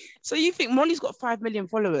 So you think Molly's got 5 million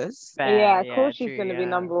followers? Of course she's going to be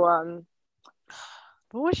 #1.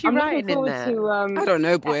 But what's she writing in there? I don't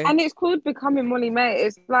know, boy. And it's called Becoming Molly-Mae.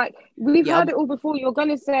 It's like, we've heard it all before. You're going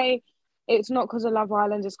to say, it's not because of Love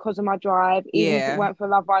Island, it's because of my drive. Even if it weren't for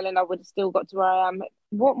Love Island, I would have still got to where I am.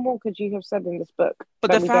 What more could you have said in this book?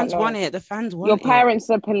 But the fans want it. The fans want it. Your parents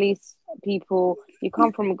are police people. You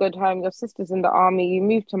come from a good home. Your sister's in the army. You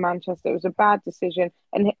moved to Manchester. It was a bad decision.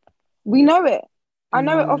 And we know it. I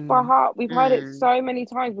know it off by heart. We've heard it so many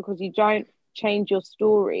times, because you don't change your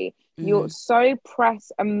story. You're so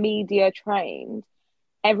press and media trained.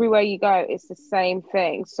 Everywhere you go, it's the same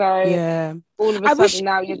thing. So all of a sudden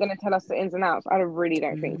now you're going to tell us the ins and outs. I really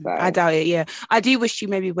don't think so. I doubt it. Yeah, I do wish she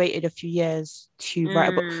maybe waited a few years to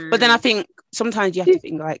write a book. But then I think sometimes you have to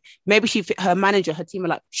think like, maybe her manager, her team are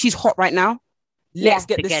like, she's hot right now. Let's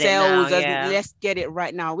get the sales. Let's get it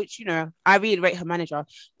right now. Which, you know, I really rate her manager.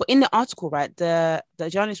 But in the article, right, the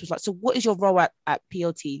journalist was like, "So what is your role at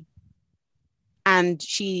PLT?" And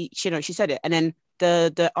she said it, and then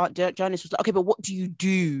the journalist was like, "Okay, but what do you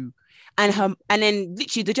do?" And then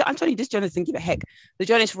literally I'm telling you, this journalist didn't give a heck. The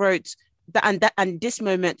journalist wrote that, and this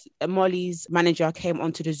moment, Molly's manager came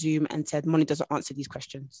onto the Zoom and said, "Molly doesn't answer these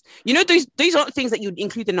questions." You know, these aren't things that you'd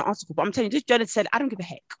include in the article, but I'm telling you, this journalist said, "I don't give a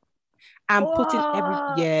heck." And putting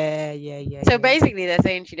every So basically, they're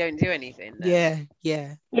saying she don't do anything. Then.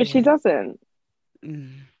 Yeah. But she doesn't.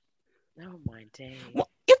 Oh my day. Well,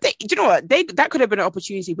 do you know what? That could have been an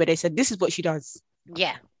opportunity where they said, "This is what she does."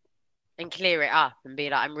 Yeah, and clear it up and be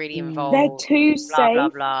like, "I'm really involved." They're too safe. Blah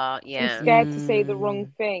blah. Yeah. I'm scared to say the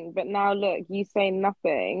wrong thing, but now look, you say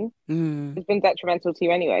nothing. It's been detrimental to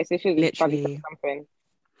you anyway. So she should probably say something.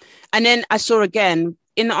 And then I saw again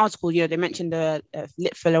in the article, you know, they mentioned the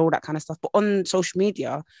lip filler, all that kind of stuff. But on social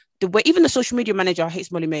media, the way even the social media manager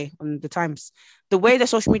hates Molly-Mae on the Times. The way the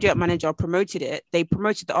social media manager promoted it, they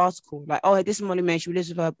promoted the article like, "Oh, this is Molly-Mae. She lives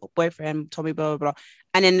with her boyfriend, Tommy, blah, blah, blah."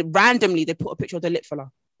 And then randomly they put a picture of the lip filler.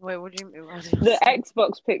 Wait, what do you mean? The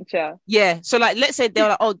Xbox picture. Yeah. So like, let's say they were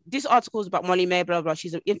like, "Oh, this article is about Molly-Mae, blah, blah.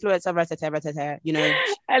 She's an influencer, you know."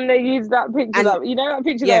 And they use that picture. You know that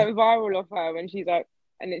picture that went viral of her when she's like,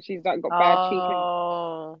 and then she's like got bad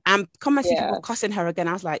cheek. And come and see people cussing her again.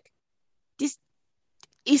 I was like, this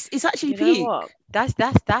is actually peak. You know what? That's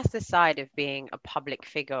the side of being a public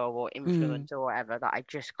figure or influencer or whatever that I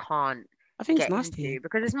just can't. I think it's nasty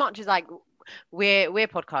because as much as like we're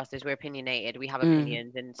podcasters, we're opinionated, we have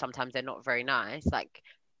opinions, and sometimes they're not very nice. Like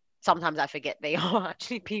sometimes I forget they are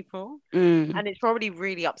actually people, and it's probably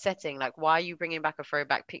really upsetting. Like, why are you bringing back a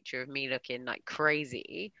throwback picture of me looking like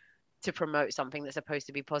crazy to promote something that's supposed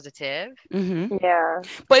to be positive? Yeah,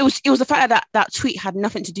 but it was the fact that tweet had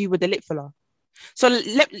nothing to do with the lip filler. So,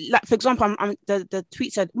 like for example, the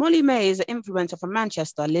tweet said Molly May is an influencer from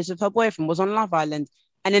Manchester, lives with her boyfriend, was on Love Island,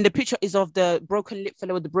 and then the picture is of the broken lip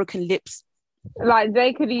fellow with the broken lips. Like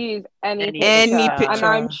they could use any picture, and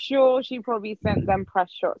I'm sure she probably sent them press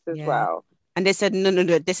shots as well. And they said no.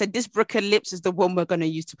 They said this broken lips is the one we're gonna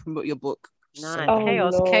use to promote your book.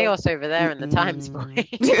 Nice. Chaos over there in the Times, boy.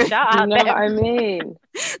 Shout out, you know what I mean?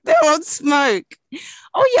 They're on smoke.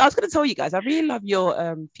 Oh yeah, I was gonna tell you guys, I really love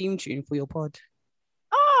your theme tune for your pod.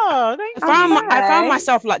 Oh, thank you. I found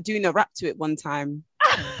myself like doing a rap to it one time.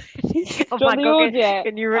 Oh my God,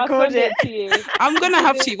 can you record it? To you. I'm gonna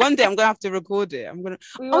have to. One day I'm gonna have to record it.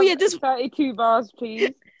 This 32 bars,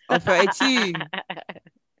 please. 32.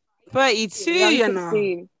 32, you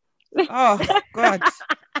know. Oh God.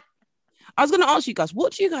 I was going to ask you guys,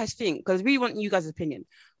 what do you guys think? Because we want you guys' opinion.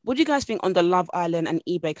 What do you guys think on the Love Island and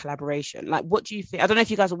eBay collaboration? Like, what do you think? I don't know if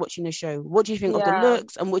you guys are watching the show. What do you think of the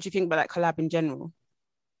looks, and what do you think about that collab in general?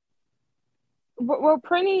 Well,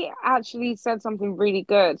 Prinny actually said something really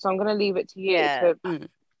good, so I'm going to leave it to you. Yeah.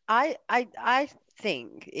 I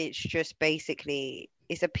think it's just basically,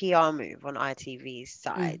 it's a PR move on ITV's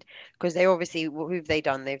side, because they obviously, who've they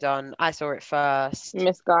done? They've done I Saw It First,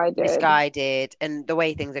 Misguided, and the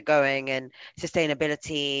way things are going, and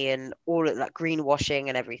sustainability, and all of like greenwashing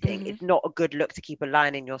and everything. It's not a good look to keep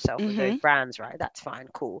aligning yourself with those brands, right? That's fine,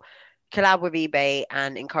 cool. Collab with eBay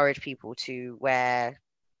and encourage people to wear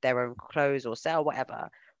their own clothes or sell whatever.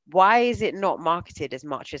 Why is it not marketed as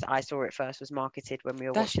much as I Saw It First was marketed when we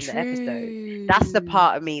were watching the episode? That's the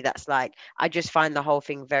part of me that's like, I just find the whole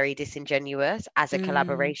thing very disingenuous as a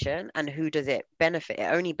collaboration. And who does it benefit?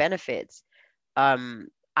 It only benefits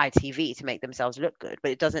ITV to make themselves look good,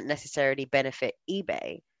 but it doesn't necessarily benefit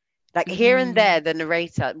eBay. Like here and there, the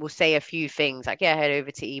narrator will say a few things like, yeah, head over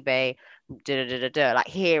to eBay, like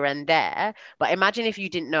here and there. But imagine if you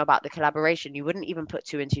didn't know about the collaboration, you wouldn't even put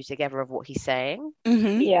 2 and 2 together of what he's saying.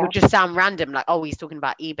 Yeah. It would just sound random, like, oh, he's talking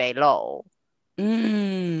about eBay, lol.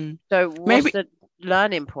 So what's the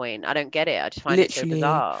learning point? I don't get it. I just find it so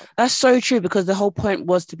bizarre. That's so true, because the whole point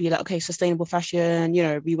was to be like, okay, sustainable fashion, you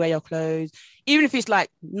know, rewear your clothes. Even if it's like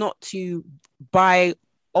not to buy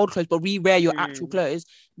old clothes, but rewear your actual clothes.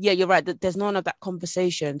 Yeah, you're right. There's none of that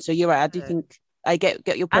conversation. So you're right. I do think I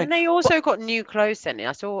get your point. And they also got new clothes sent in.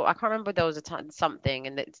 I can't remember, there was a time something,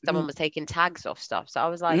 and that someone was taking tags off stuff. So I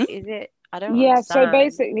was like, is it? I don't understand. So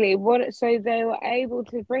basically so they were able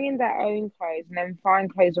to bring in their own clothes and then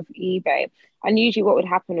find clothes off eBay. And usually what would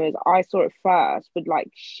happen was I Saw It First would like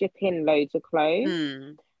ship in loads of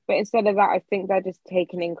clothes. But instead of that, I think they're just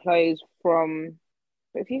taking in clothes from.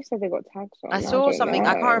 But if you said they got tags on, I saw something.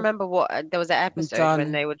 I can't remember what. There was an episode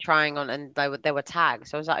when they were trying on, and they were tagged.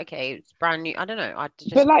 So I was like, okay, it's brand new. I don't know.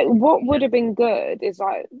 But like, what would have been good is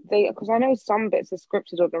like because I know some bits are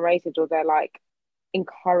scripted or narrated, or they're like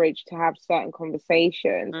encouraged to have certain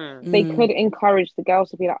conversations. They could encourage the girls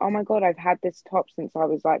to be like, oh my God, I've had this top since I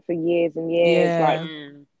was like for years and years. Like,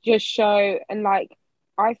 just show. And like,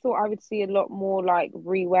 I thought I would see a lot more like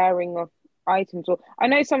re-wearing of items. Or I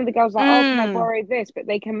know some of the girls are like, oh, can I borrow this? But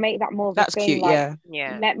they can make that more of a thing. Cute, like,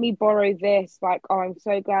 let me borrow this. Like, oh, I'm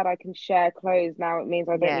so glad I can share clothes now. It means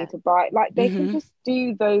I don't need to buy. Like, they can just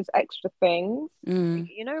do those extra things.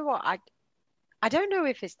 You know what? I don't know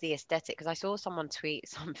if it's the aesthetic, because I saw someone tweet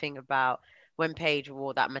something about when Paige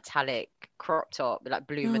wore that metallic crop top, like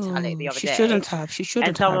blue metallic, the other day. She shouldn't have.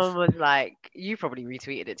 And someone was like, you probably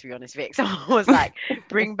retweeted it, to be honest, Vic. Someone was like,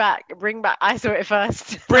 bring back I Saw It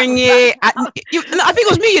First. Bring it. I think it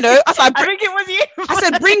was me, you know. I think it was you. I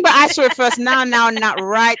said, bring back I Saw It First now,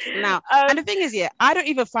 right now. And the thing is, I don't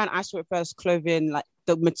even find I Saw It First clothing, like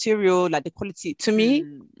the material, like the quality, to me,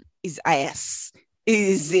 is ass.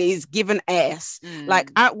 Is given ass.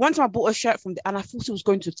 Like one time I bought a shirt from and I thought it was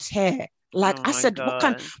going to tear. Like I said, what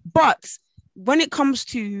kind? But when it comes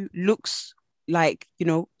to looks, like, you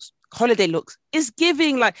know, holiday looks, it's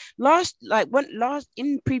giving like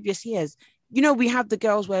in previous years, you know, we have the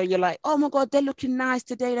girls where you're like, oh my God, they're looking nice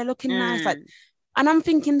today. They're looking nice. Like, and I'm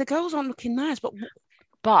thinking the girls aren't looking nice,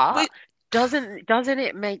 but doesn't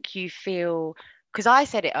it make you feel? Because I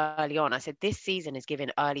said it early on. I said this season is giving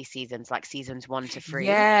early seasons, like seasons 1 to 3.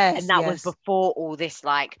 And that was before all this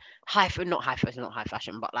like not high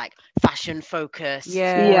fashion, but like fashion focus.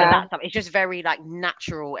 That stuff. It's just very like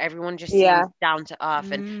natural. Everyone just seems down to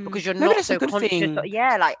earth, and because you're not so conscious.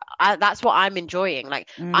 That's what I'm enjoying. Like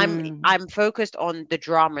I'm focused on the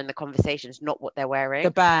drama and the conversations, not what they're wearing.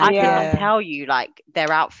 The bag. I can tell you like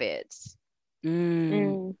their outfits.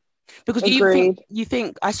 Because you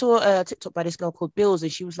think I saw a TikTok by this girl called Bills,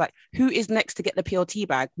 and she was like, who is next to get the PLT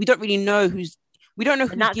bag? We don't really know who's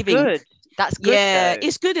giving. Good. That's good. Yeah, though.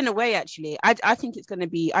 it's good in a way, actually. I think it's going to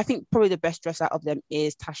be, I think probably the best dress out of them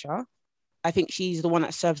is Tasha. I think she's the one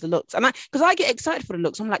that serves the looks. And because I get excited for the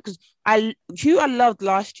looks. I'm like, because who I loved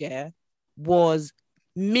last year was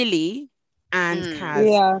Millie and Kaz.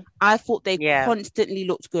 Yeah. I thought they constantly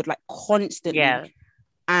looked good, like constantly. Yeah.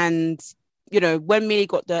 And when Millie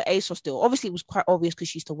got the ASOS deal, obviously it was quite obvious because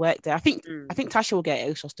she used to work there. I think Tasha will get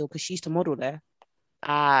ASOS deal because she used to model there.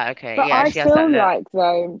 Okay. But yeah, I she has that feel look. like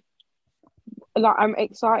though, like I'm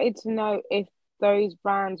excited to know if those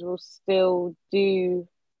brands will still do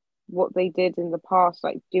what they did in the past,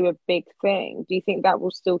 like do a big thing. Do you think that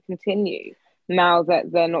will still continue now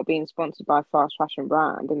that they're not being sponsored by a fast fashion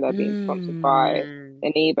brand and they're being sponsored by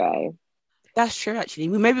an eBay? That's true, actually.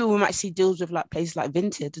 Maybe we might see deals with like places like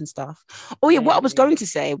Vinted and stuff. Oh yeah, what I was going to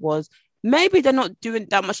say was maybe they're not doing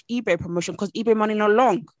that much eBay promotion because eBay money not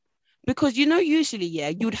long. Because usually,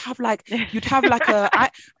 you'd have like a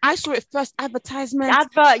I saw it first advertisement.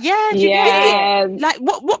 Advert, yeah. Like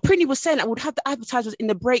what Prinny was saying, I would have the advertisers in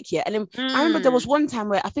the break here. And then I remember there was one time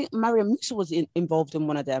where I think Mariam Musa was involved in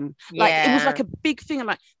one of them. Like it was like a big thing.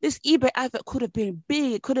 Like this eBay advert could have been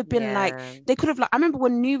big. It could have been like they could have like I remember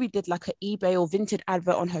when Nuri did like an eBay or Vinted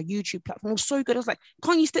advert on her YouTube platform. It was so good. I was like,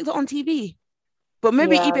 can't you stick that on TV? But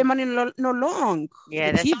maybe eBay money no long.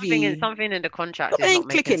 Yeah, there's something in the contract is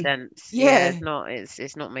not making sense. Yeah,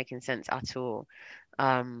 it's not making sense at all.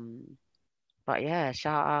 But yeah,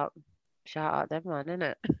 shout out them, man,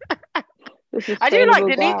 innit? I do like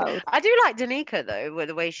Danica. I do like Danica though, with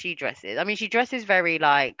the way she dresses. I mean, she dresses very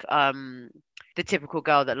like the typical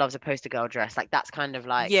girl that loves a poster girl dress. Like that's kind of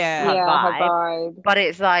like her vibe. But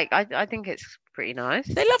it's like I think it's pretty nice.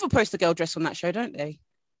 They love a poster girl dress on that show, don't they?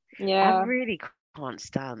 Yeah, I really can't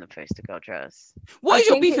stand the poster girl dress. What is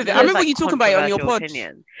your beef with it? I remember you talking about it on your pod.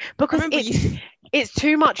 Because it's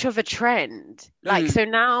too much of a trend. Like so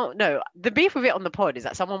now, no, the beef with it on the pod is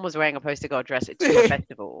that someone was wearing a poster girl dress to a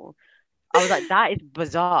festival. I was like, that is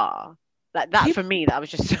bizarre. Like that for me, that was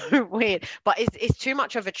just so weird. But it's too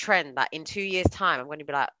much of a trend that in 2 years' time, I'm going to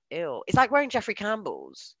be like, ew. It's like wearing Jeffrey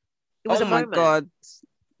Campbell's. It was a moment. Oh my God.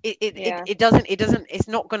 It doesn't it's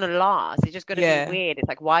not gonna last. It's just gonna be weird. It's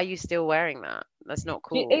like, why are you still wearing that? That's not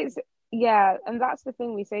cool. And that's the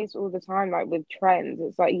thing we say all the time, like with trends,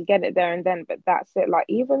 it's like you get it there and then, but that's it. Like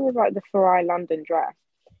even with like the Farai London dress,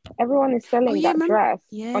 everyone is selling that dress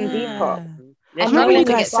on Depop. And no one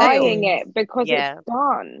is buying it because it's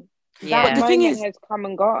done. Yeah. That moment has come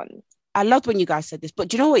and gone. I loved when you guys said this, but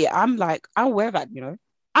do you know what? I'm like, I'll wear that, I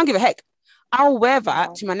don't give a heck. I'll wear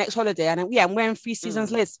that to my next holiday. And I'm wearing 3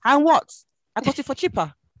 seasons lace. And what? I got it for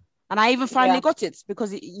cheaper. And I even finally got it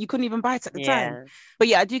because you couldn't even buy it at the time.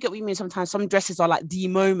 But I do get what you mean. Sometimes some dresses are like the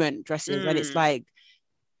moment dresses. And it's like,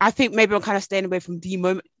 I think maybe I'm kind of staying away from the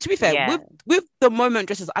moment. To be fair, with the moment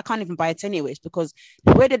dresses, I can't even buy it anyways because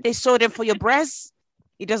the way that they sold them for your breasts,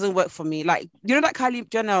 it doesn't work for me. Like, that Kylie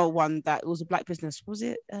Jenner one that was a black business? Was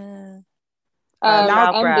it?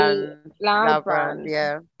 Loud brand.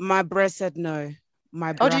 Yeah. My breast said no.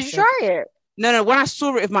 Did you try it? No. When I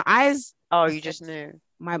saw it with my eyes. Oh, you just knew.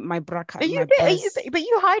 My bra. But you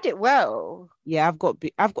hide it well. Yeah,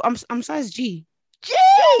 I'm size G.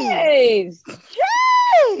 Jeez.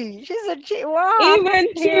 She's a G. Wow.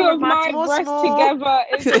 Even 2 of my breasts together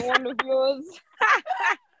is one of yours.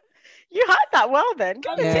 You hide that well then.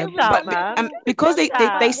 Man. Because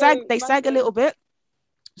they sag a little bit.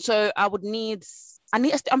 So I'm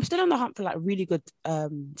still on the hunt for like really good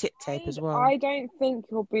tit tape as well. I don't think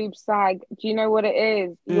your boobs sag. Do you know what it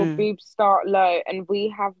is? Your boobs start low, and I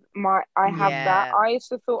have that. I used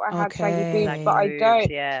to thought I had saggy boobs, but I don't.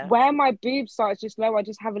 Yeah. Where my boobs start just low, I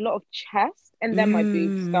just have a lot of chest, and then my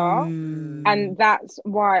boobs start, and that's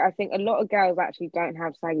why I think a lot of girls actually don't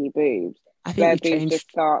have saggy boobs. I think their boobs just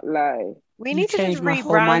start low. We need to just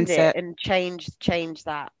rebrand it and change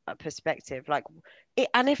that perspective. Like,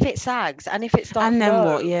 and if it sags and if it starts and then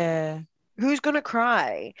low, what? Yeah. Who's gonna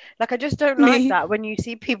cry? Like, I just don't like that when you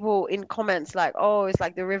see people in comments like, "Oh, it's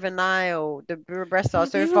like the River Nile. The breasts are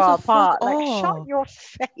so far apart." Like, shut your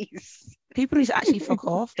face. People need to actually fuck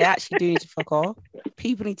off. They actually do need to fuck off.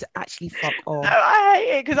 People need to actually fuck off. No, I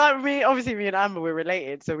hate it because obviously me and Amber, we're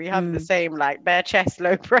related, so we have the same like bare chest,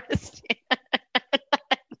 low breast.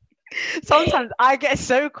 Sometimes I get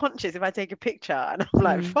so conscious if I take a picture and I'm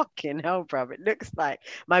like, fucking hell, bruv, it looks like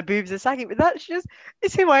my boobs are sagging, but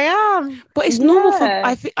it's who I am. But it's normal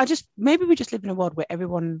maybe we just live in a world where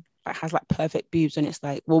everyone has like perfect boobs and it's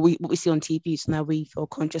like, what we see on TV, so now we feel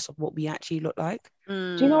conscious of what we actually look like.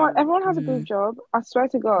 Do you know what? Everyone has a boob job. I swear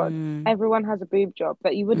to God, everyone has a boob job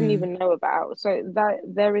that you wouldn't even know about. So that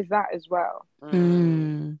there is that as well.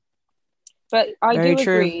 But I Very do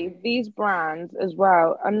true. agree, these brands as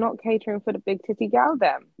well are not catering for the big titty gal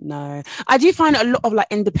them. No, I do find a lot of like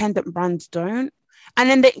independent brands don't. And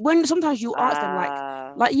then when sometimes you ask them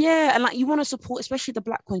like yeah, and like you want to support, especially the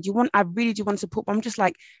black ones. I really do want to support. But I'm just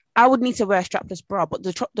like, I would need to wear a strapless bra, but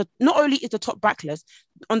the not only is the top backless,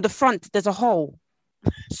 on the front there's a hole.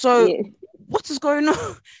 So Yeah. what is going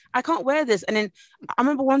on? I can't wear this. And then I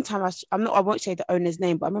remember one time I won't say the owner's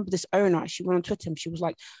name, but I remember this owner, she went on Twitter and she was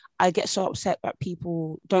like, I get so upset that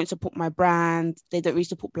people don't support my brand. They don't really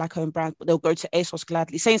support black owned brands, but they'll go to ASOS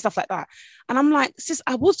gladly, saying stuff like that. And I'm like, sis,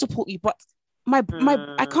 I will support you, but my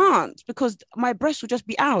I can't, because my breasts will just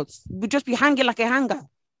be out. Would just be hanging like a hanger.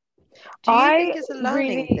 Do you think it's a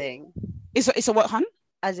learning thing? It's a what, hun?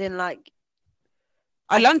 As in like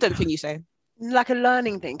a London thing, you say? Like a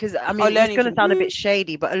learning thing, because I mean, it's going to sound a bit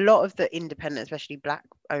shady, but a lot of the independent, especially black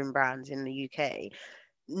owned brands in the UK,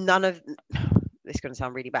 none of this is going to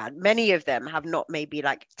sound really bad, many of them have not maybe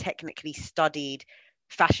like technically studied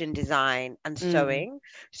fashion design and sewing,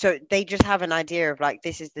 so they just have an idea of like,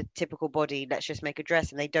 this is the typical body, let's just make a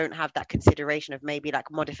dress, and they don't have that consideration of maybe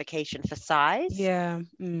like modification for size.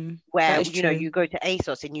 Where you know, you go to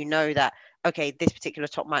ASOS and you know that, okay, this particular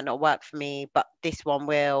top might not work for me, but this one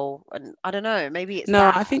will. And I don't know, maybe it's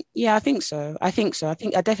that. I think so. I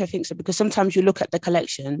definitely think so, because sometimes you look at the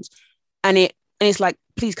collections and it's like,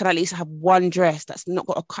 please, can I at least have one dress that's not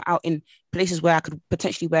got a cutout in places where I could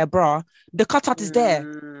potentially wear a bra? The cutout is there.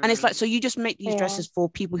 And it's like, so you just make these dresses for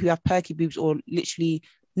people who have perky boobs or literally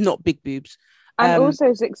not big boobs. And also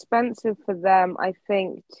it's expensive for them, I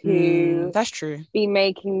think, to that's true. Be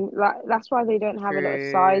making, like, that's why they don't have a lot of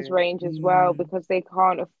size range as well, because they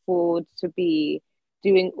can't afford to be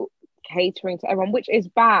doing catering to everyone, which is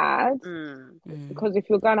bad. Because if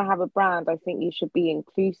you're going to have a brand, I think you should be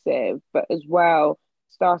inclusive, but as well,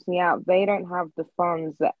 starting out, they don't have the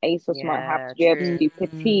funds that ASOS might have to be able to do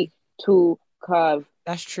petite, tall, curve.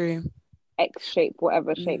 That's true. X shape,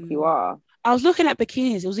 whatever shape you are. I was looking at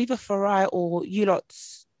bikinis. It was either Farai or you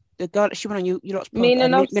lot's. The girl, she went on you lot's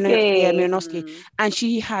Milanovsky. And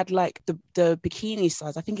she had like the bikini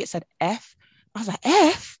size. I think it said F. I was like,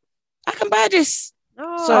 F? I can buy this.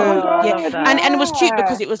 And it was cheap,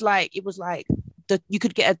 because it was like you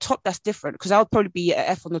could get a top that's different, because I would probably be an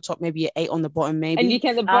F on the top, maybe an 8 on the bottom, maybe. And you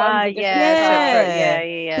get the bottom.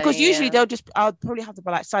 Because usually I'll probably have to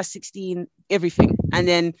buy like size 16 everything, and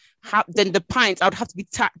then the pints, I would have to be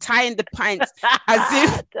tying the pints as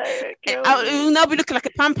if it will now be looking like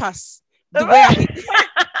a pampas. The way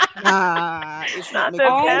it's not making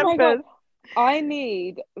oh my God. I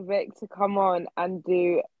need Vic to come on and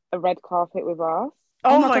do a red carpet with us.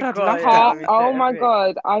 Oh my God. Oh my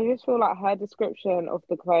God. I just feel like her description of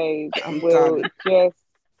the clothes will just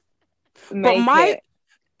make it.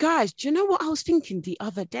 Guys, do you know what I was thinking the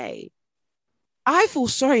other day? I feel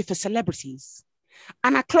sorry for celebrities,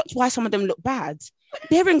 and I clocked why some of them look bad.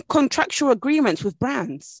 They're in contractual agreements with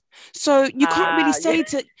brands, so you can't really say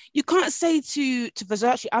to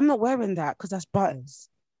Versace, I'm not wearing that because that's butters.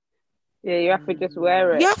 Yeah, you have to just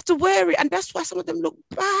wear it. You have to wear it, and that's why some of them look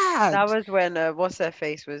bad. That was when what's her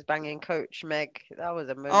face was banging Coach Meg. That was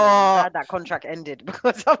a moment. Glad that contract ended,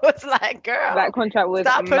 because I was like, girl, that contract was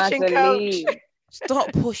stop pushing Coach.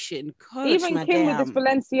 Stop pushing Coach. Even Kim with this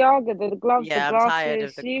Balenciaga, the gloves, the glasses. I'm tired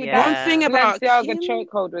of One thing about Balenciaga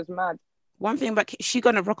chokehold was mad. One thing about she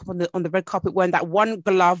gonna rock up on the red carpet wearing that one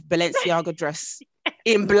glove Balenciaga dress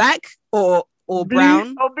in black or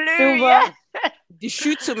brown or blue, silver. The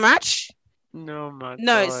shoe to match. No, my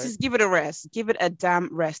God. It's just give it a rest. Give it a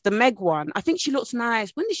damn rest. The Meg one, I think she looks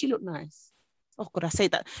nice. When did she look nice? Oh God, I say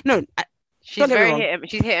that. No, she's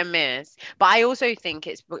she's hit and miss. But I also think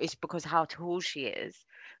it's because how tall she is.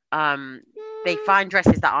 They find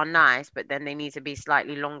dresses that are nice, but then they need to be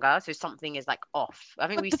slightly longer, so something is like off. I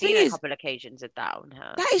think we've seen a couple occasions of that on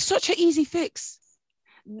her. That is such an easy fix.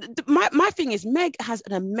 My thing is, Meg has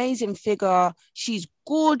an amazing figure. She's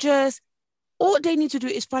gorgeous. All they need to do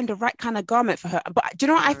is find the right kind of garment for her. But do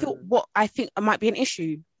you know what I think might be an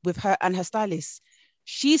issue with her and her stylist?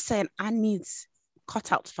 She's saying, I need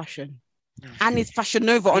cutout fashion. I need Fashion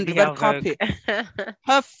Nova on the red carpet.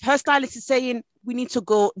 Her stylist is saying, we need to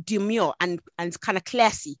go demure and kind of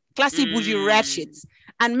classy bougie ratchet.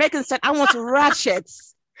 And Megan said, I want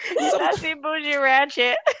ratchets. Classy bougie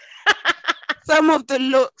ratchet. Some of the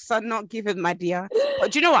looks are not given, my dear.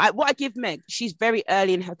 But do you know what I give Meg? She's very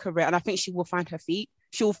early in her career, and I think she will find her feet.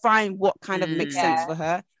 She will find what kind of makes sense for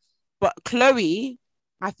her. But Chloe,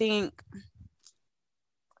 I think...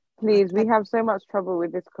 Please, we have so much trouble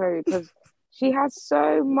with this Chloe, because she has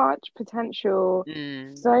so much potential,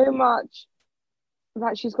 so much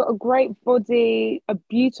like she's got a great body, a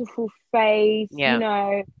beautiful face,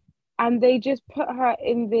 Yeah. and they just put her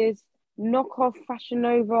in this knockoff Fashion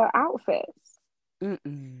Nova outfits. I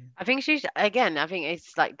think I think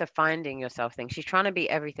it's like the finding yourself thing. She's trying to be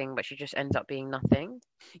everything, but she just ends up being nothing.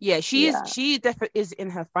 Yeah, she definitely is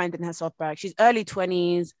in her finding herself bag. She's early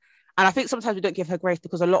 20s. And I think sometimes we don't give her grace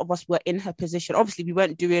because a lot of us were in her position. Obviously, we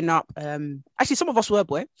weren't doing up. Actually, some of us were,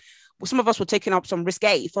 boy. Well, some of us were taking up some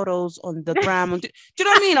risque photos on the gram. Do you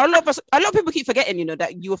know what I mean? A lot of people keep forgetting,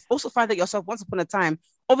 that you also find that yourself once upon a time.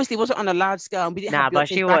 Obviously, it wasn't on a large scale. And we didn't have but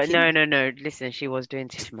she was backing. no. Listen, she was doing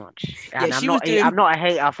too much. Yeah, and I'm not a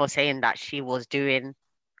hater for saying that she was doing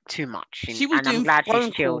too much. And I'm glad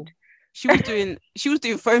she's chilled. She was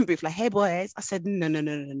doing phone booth like, hey boys. I said, no.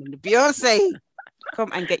 Beyonce,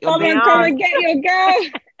 come and get your come and get your girl.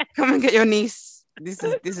 Come and get your niece. This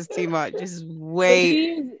is too much. This is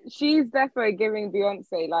way. She's definitely giving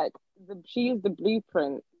Beyonce like she is the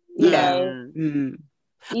blueprint.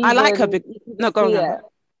 I like her. No, go on.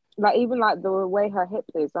 Like even like the way her hip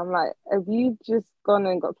is, I'm like, have you just gone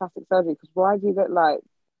and got plastic surgery? Because why do you look like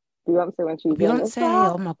Beyonce when she's Beyonce?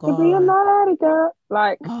 Oh my god! To be a lady girl.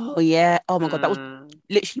 Like, oh yeah, oh my god, that was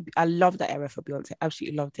literally. I love that era for Beyonce.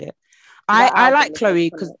 Absolutely loved it. I like Chloe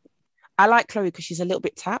because she's a little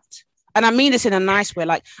bit tapped, and I mean this in a nice way.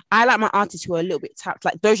 Like I like my artists who are a little bit tapped,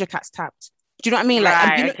 like Doja Cat's tapped. Do you know what I mean? Like,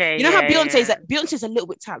 right, you know how Beyonce's a little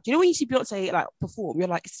bit tapped. You know when you see Beyonce like perform, you're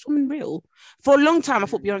like, is this woman real? For a long time, I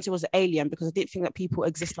thought Beyonce was an alien because I didn't think that people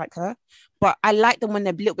exist like her. But I like them when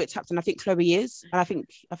they're a little bit tapped, and I think Chloe is, and I think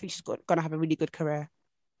she's gonna have a really good career.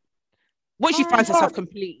 Once she finds herself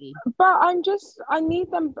completely. But I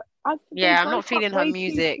need them. I'm not feeling her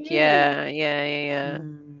music. Yeah.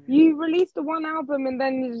 You released the one album and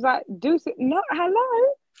then you just like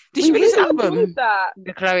hello. Did she release an album?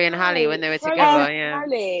 The Chloe and Halle when they were together.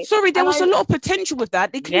 Yeah. Sorry, there was a lot of potential with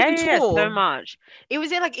that. They couldn't even tour. So much. It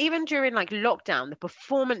was like even during like lockdown, the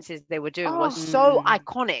performances they were doing was so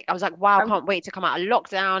iconic. I was like, wow, I can't wait to come out of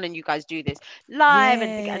lockdown and you guys do this live.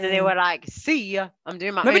 And then they were like, see ya, I'm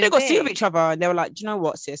doing my own Maybe they got thing. to see with each other and they were like, do you know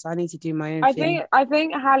what, sis? I need to do my own thing. I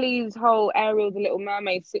think Halle's whole Ariel the Little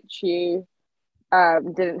Mermaid situ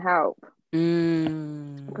didn't help.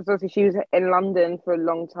 Because obviously she was in London for a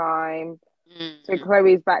long time. So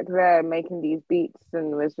Chloe's back there making these beats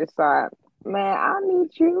and was just like, man, I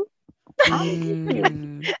need you.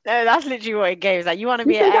 No, that's literally what it gave. It's like, you want to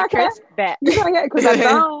be an actress? Bet. Because I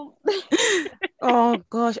don't. Oh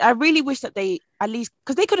gosh, I really wish that they at least,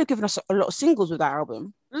 because they could have given us a lot of singles with that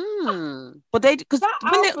album. But because that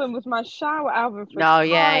album was my shower album for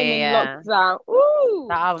lockdown. Ooh,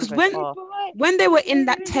 that album when they were in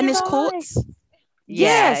that tennis courts.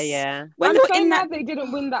 Yes. When they were in that, they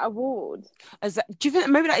didn't win that award. Do you think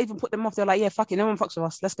maybe that even put them off? They're like, yeah, fuck it, no one fucks with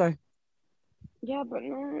us. Let's go. Yeah, but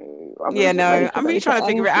no. I'm really trying to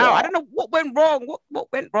figure it out. I don't know what went wrong.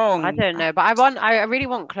 What went wrong? I don't know, but I really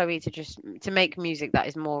want Chloe to make music that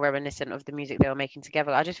is more reminiscent of the music they were making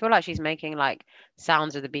together. I just feel like she's making like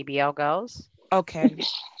sounds of the BBL girls. Okay.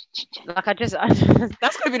 Like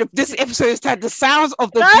that's gonna be this episode's titled, the sounds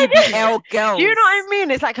of the BBL girls. Do you know what I mean?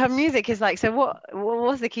 It's like her music is like, so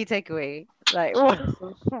what's the key takeaway? Like what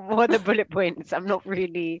are the bullet points? I'm not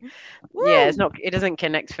really. Woo. Yeah, it doesn't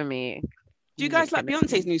connect for me. Do you guys like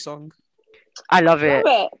Beyonce's new song? I love it.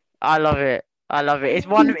 I love it. It's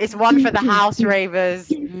one for the house ravers,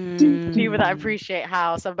 people that appreciate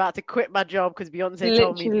house. I'm about to quit my job because Beyonce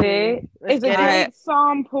told me to. It's a great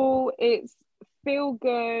sample. It's feel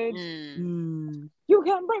good. You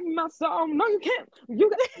can't break my song. No, you can't.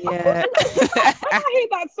 Yeah. I hear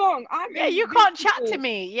that song. You can't chat to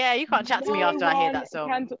me. Yeah, you can't chat to me after I hear that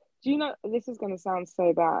song. Do you know, this is going to sound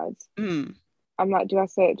so bad. I'm like, do I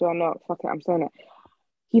say it? Do I not? Fuck it, I'm saying it.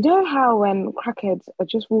 You know how when crackheads are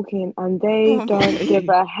just walking and they don't give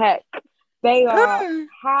a heck. They are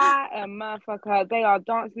high and motherfucker. They are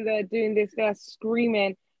dancing. They're doing this. They're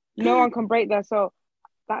screaming. No one can break their soul.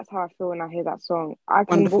 That's how I feel when I hear that song. I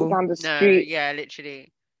can walk down the street. Yeah,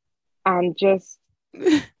 literally. And just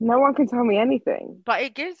no one can tell me anything. But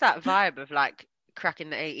it gives that vibe of like crack in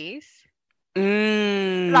the 80s.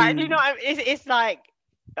 Like, you know, it's like,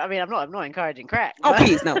 I mean, I'm not encouraging crack. Oh,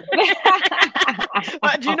 please, no.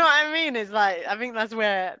 But do you know what I mean? It's like, I think that's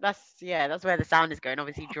where the sound is going.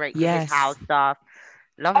 Obviously, Drake with his house stuff.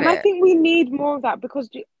 Love it. And I think we need more of that because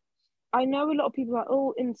I know a lot of people are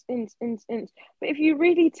ints. But if you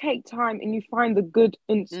really take time and you find the good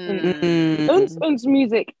ints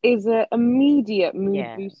music is an immediate mood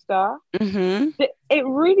booster. it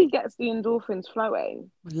really gets the endorphins flowing.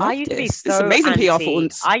 I used to be It's so amazing PR for anti.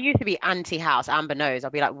 once. I used to be anti-house. Amber knows.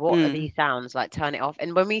 I'll be like, what are these sounds? Like, turn it off.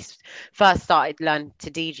 And when we first started learning to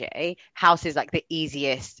DJ, house is like the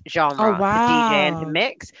easiest genre to DJ and to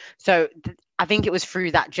mix. So I think it was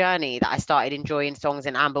through that journey that I started enjoying songs,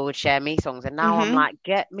 and Amber would share me songs. And now I'm like,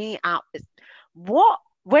 get me out. What?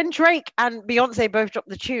 When Drake and Beyonce both dropped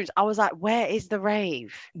the tunes, I was like, where is the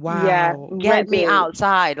rave? Wow. Yeah, get me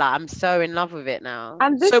outside. Like, I'm so in love with it now.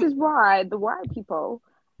 And this is why the white people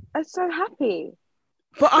are so happy.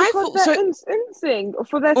 But I thought they're insing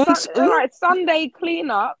for their Sunday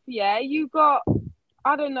cleanup. Yeah, you got,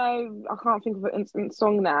 I don't know, I can't think of an instant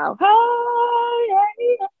song now.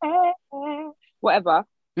 Whatever.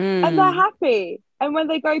 And they're happy. And when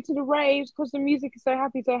they go to the raves, because the music is so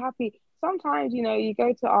happy, sometimes, you know, you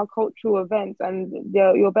go to our cultural events and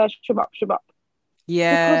your best shabab.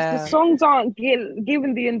 Yeah. Because the songs aren't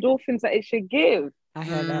giving the endorphins that it should give. I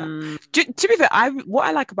hear that. To be fair, what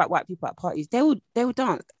I like about white people at parties, they will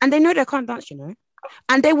dance, and they know they can't dance, you know,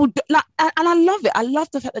 and they will like, and I love it. I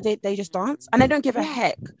love the fact that they just dance and they don't give a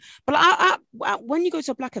heck. But when you go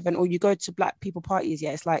to a black event or you go to black people parties,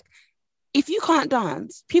 yeah, it's like, if you can't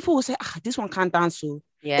dance, people will say, this one can't dance. So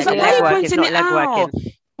yeah, it's like, why are you pointing it out?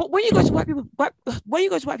 Working. But when you go to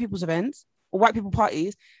white people's events or white people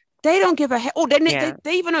parties, they don't give a heck. Oh, they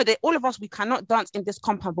even know that all of us, we cannot dance in this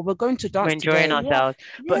compound, but we're going to dance. We're enjoying ourselves.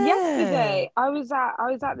 Yeah. But yesterday, I was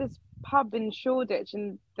at this pub in Shoreditch,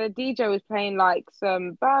 and the DJ was playing like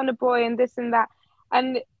some Burna Boy and this and that,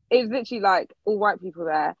 and it was literally like all white people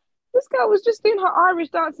there. This girl was just doing her Irish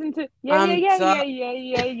dancing to yeah.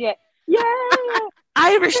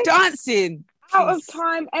 Irish dancing. Out of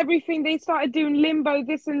time, everything. They started doing limbo,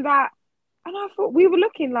 this and that. And I thought, we were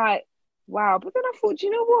looking like, wow. But then I thought, do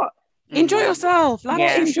you know what? Enjoy yourself.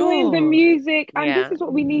 Like, enjoying the music. And this is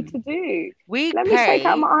what we need to do. Let me take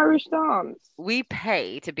out my Irish dance. We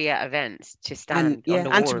pay to be at events to stand on the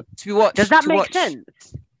wall. And to watch. Does that make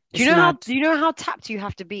sense? Do you know how tapped you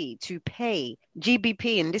have to be to pay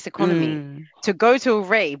GBP in this economy to go to a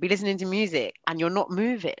rave, be listening to music, and you're not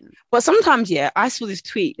moving? But sometimes, I saw this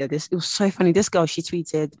tweet. It was so funny. This girl, she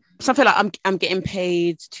tweeted something like, "I'm getting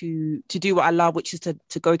paid to do what I love, which is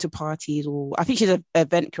to go to parties." Or I think she's an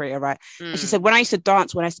event creator, right? And she said, when I used to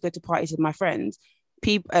dance, when I used to go to parties with my friends,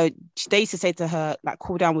 people they used to say to her, like,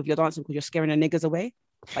 cool down with your dancing because you're scaring the niggas away.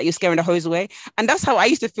 Like, you're scaring the hoes away. And that's how I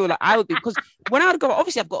used to feel like I would be, because when I would go out,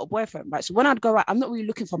 obviously I've got a boyfriend, right? So when I'd go out, I'm not really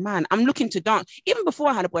looking for man. I'm looking to dance. Even before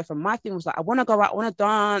I had a boyfriend, my thing was like, I want to go out, I want to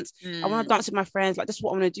dance. I want to dance with my friends. Like, this is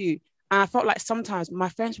what I want to do. And I felt like sometimes my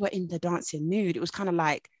friends were in the dancing mood. It was kind of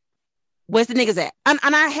like, where's the niggas at? And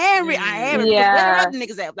I hear it. Yeah. Where are the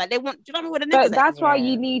niggas at? Like, they want, do you know what I mean? Where the niggas at? That's why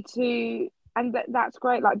you need to, and that's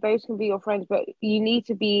great. Like, those can be your friends, but you need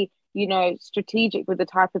to be, you know, strategic with the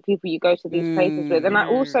type of people you go to these places with. And I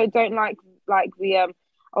also don't like the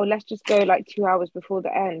let's just go like 2 hours before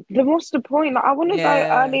the end. Then what's the point? Like, I want to go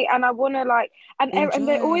early, and I want to like, and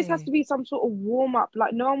there always has to be some sort of warm up.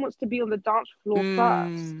 Like, no one wants to be on the dance floor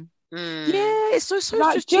first. Yeah, it's so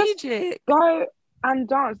like, strategic. Just go and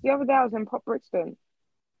dance. The other day I was in Pop Brixton.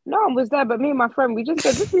 No one was there but me and my friend. We just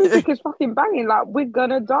said, this music is fucking banging. Like, we're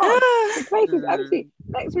gonna dance. The place is empty.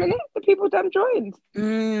 Next minute, the people done joined.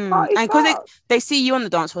 And because they see you on the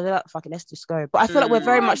dance floor, they're like, fuck it, let's just go. But I feel like we're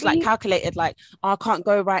very much like calculated, like, I can't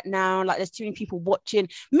go right now. Like, there's too many people watching.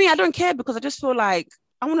 Me, I don't care, because I just feel like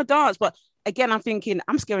I want to dance. But again, I'm thinking,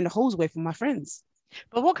 I'm scaring the hoes away from my friends.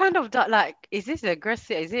 But what kind of like, is this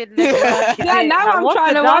aggressive? Is it? Now I'm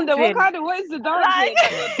trying to wonder what is the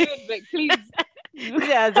dancing? But please.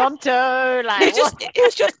 Yeah, Zonto, like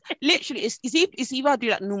it's just literally it's either I do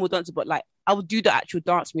like normal dancing, but like I would do the actual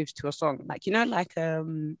dance moves to a song, like, you know, like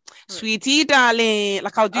Sweetie Darling,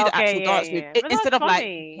 like I'll do the actual dance move instead of like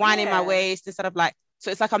winding my waist, instead of like,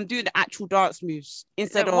 so it's like I'm doing the actual dance moves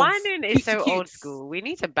instead of whining is so old school. We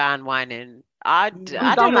need to ban whining. I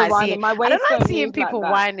don't like seeing people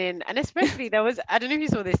whining, and especially there was, I don't know if you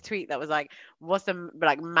saw this tweet that was like, what's the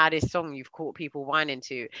like maddest song you've caught people whining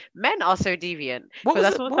to? Men are so deviant. Because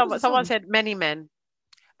that's what someone said. Many men.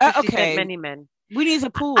 Okay. Many men. We need to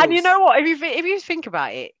pause. And you know what? If you think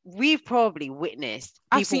about it, we've probably witnessed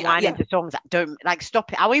people whining to songs that don't, like,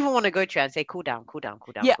 stop it. I don't even want to go to you and say, cool down.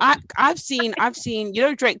 Yeah, I've seen, you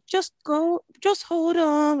know, Drake, just hold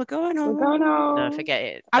on, we're going on. No, forget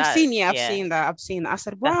it. I've seen that. I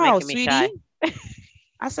said, wow, sweetie.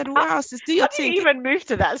 I said, wow, sis, do your thing. How did you even move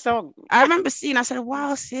to that song? I remember seeing, I said,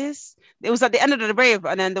 wow, sis. It was at the end of the rave,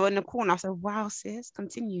 and then they were in the corner. I said, wow, sis,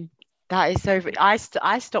 continue. That is so.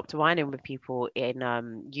 I stopped whining with people in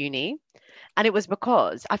uni, and it was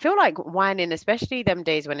because I feel like whining, especially them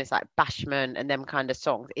days when it's like bashment and them kind of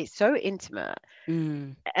songs, it's so intimate.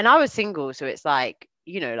 Mm. And I was single, so it's like,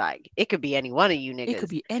 like it could be any one of you It could niggas.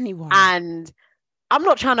 be anyone. And I'm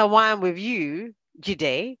not trying to whine with you,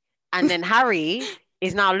 Jide. And then Harry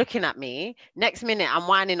is now looking at me. Next minute, I'm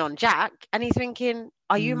whining on Jack, and he's thinking,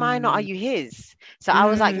 "Are you mine or are you his?" So I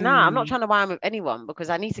was like, "Nah, I'm not trying to whine with anyone because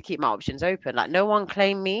I need to keep my options open. Like, no one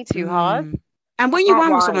claim me too hard." And when you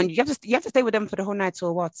whine with someone, you have to stay with them for the whole night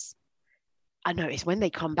or what? I know, it's when they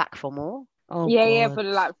come back for more. Oh, yeah, for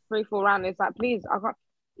like 3-4 rounds. It's like, please, I can't.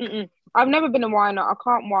 I've never been a whiner. I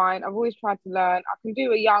can't whine. I've always tried to learn. I can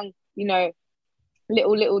do a young,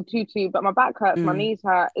 little tutu, but my back hurts, my knees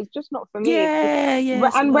hurt. It's just not for me. Yeah.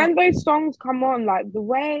 And when those songs come on, like the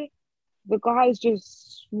way the guys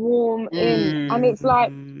just swarm in, and it's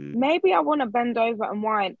like, maybe I want to bend over and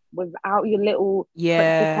whine without your little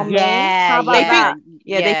comment. How about that?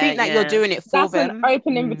 They think that you're doing it for them. That's an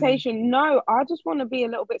open invitation. No, I just want to be a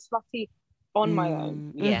little bit slutty on my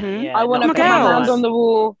own. I want to put my hands on the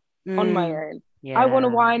wall on my own. I want to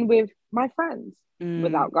whine with my friends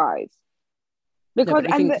without guys. Because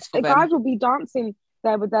the guys will be dancing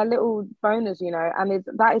there with their little boners, and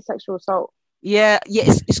that is sexual assault. Yeah,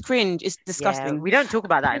 it's cringe. It's disgusting. Yeah, we don't talk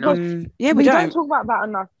about that enough. We don't talk about that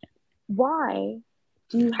enough. Why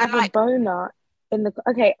do you have a boner in the...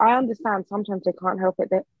 Okay, I understand sometimes they can't help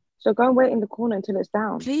it. So go and wait in the corner until it's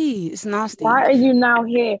down. Please, it's nasty. Why are you now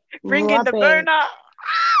here bringing the boner?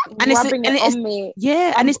 And it's on me.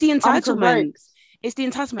 Yeah, and it's the entitlement. It's the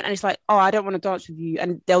entitlement, and it's like, oh, I don't want to dance with you,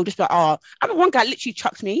 and they'll just be like, oh, I remember one guy literally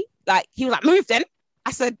chucked me, like he was like, move then.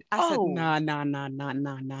 I said, nah. Am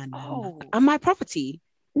I property?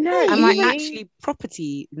 No, am I actually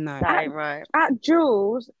property? No. Right. At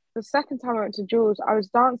Jules, the second time I went to Jules, I was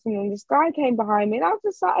dancing, and this guy came behind me, and I was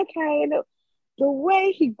just like, okay, and the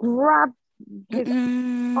way he grabbed his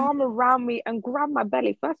arm around me and grabbed my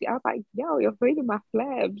belly. Firstly, I was like, yo, you're feeding my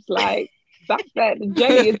flabs. Like, that's it. The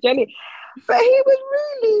jelly is jelly. But he was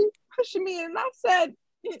really pushing me, and I said,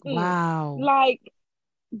 wow. Like,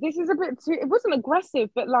 this is a bit too... It wasn't aggressive,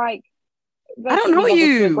 but like... I don't know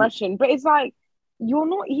you. Aggression, but it's like, you're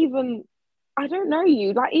not even... I don't know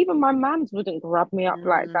you. Like, even my mans wouldn't grab me up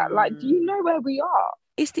like that. Like, do you know where we are?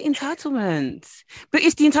 It's the entitlement. But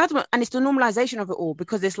it's the entitlement, and it's the normalization of it all,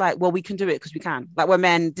 because it's like, well, we can do it because we can. Like, we're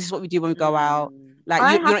men, this is what we do when we go out. Like,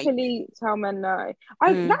 I happily tell men no.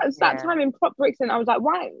 That time in Prop Brixton, I was like,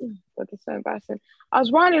 why? God, it's so embarrassing. I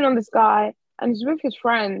was whining on this guy, and he's with his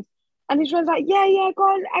friends, and his friend's like, yeah, go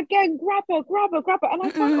on again, grab her. And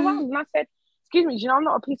I turned around and I said, excuse me, I'm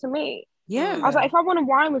not a piece of meat. Yeah. I was like, if I want to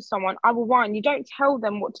whine with someone, I will whine. You don't tell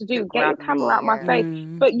them what to do. Get your camera out my face.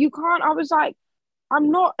 But you can't. I was like,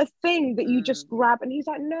 I'm not a thing that you just grab. And he's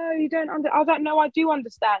like, no, you don't I was like, no, I do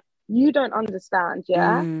understand. You don't understand,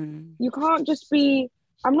 yeah? You can't just be...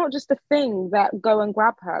 I'm not just a thing that go and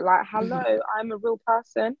grab her. Like, hello, I'm a real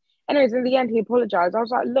person. Anyways, in the end, he apologized. I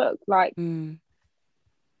was like, look, like,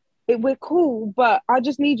 we're cool, but I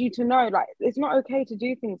just need you to know, like, it's not okay to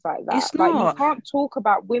do things like that. It's like, not. You can't talk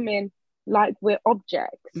about women like we're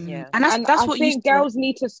objects. Yeah. And that's what I think girls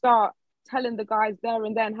need to start telling the guys there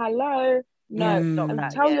and then, hello, no. And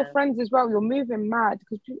tell your friends as well, you're moving mad,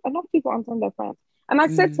 because enough people understand their friends. And I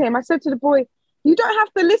said to the boy, you don't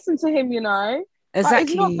have to listen to him, Exactly. Like,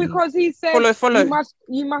 it's not because he said, follow.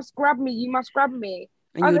 You must grab me.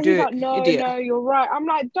 And he's like, no, you're right. I'm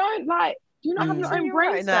like, don't, like, do you not have your own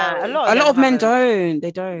brain cells? A lot of men don't.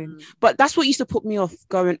 They don't. But that's what used to put me off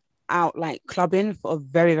going out, like, clubbing for a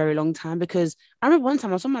very, very long time, because I remember one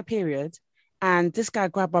time I was on my period and this guy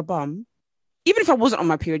grabbed my bum. Even if I wasn't on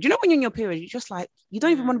my period, when you're in your period, you're just like, you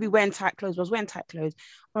don't even want to be wearing tight clothes. I was wearing tight clothes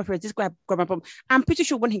on my period. This guy grabbed my bum. I'm pretty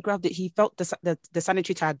sure when he grabbed it, he felt the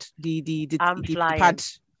sanitary pad, the pad.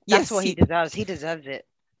 That's what he deserves. He deserves it.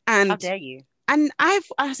 And how dare you? And I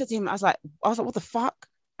said to him, I was like, what the fuck?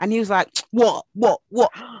 And he was like, what?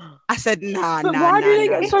 I said, nah. Why do they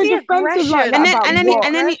get so defensive like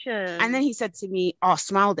that? And then he said to me, oh,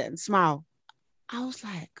 smile then, smile. I was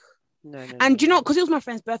like, no. And because it was my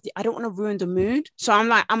friend's birthday, I don't want to ruin the mood. So I'm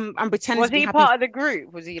like, I'm pretending. Was he part of the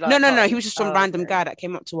group? Was he like? No. He was just some random guy that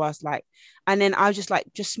came up to us, like, and then I was just like,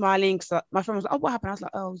 just smiling, because my friend was like, oh, what happened? I was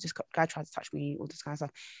like, oh, this guy tried to touch me, all this kind of stuff.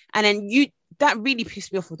 And then that really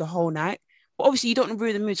pissed me off for the whole night. But obviously, you don't want to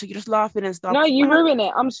ruin the mood, so you're just laughing and stuff. No, you ruin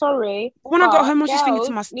it. I'm sorry. When I got home, I was just thinking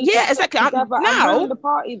to myself, yeah, exactly. Now, the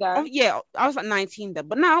party then. Yeah, I was like 19 then,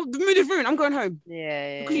 but now the mood is ruined. I'm going home.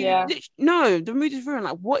 Yeah. No, the mood is ruined.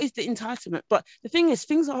 Like, what is the entitlement? But the thing is,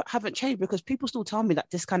 haven't changed because people still tell me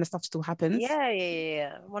that this kind of stuff still happens.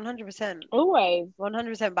 Yeah. 100%. Always.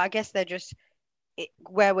 100%. But I guess they're just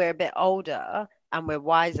where we're a bit older and we're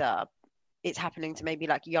wiser. It's happening to maybe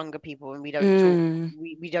like younger people, and we don't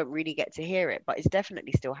we don't really get to hear it, but it's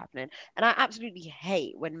definitely still happening. And I absolutely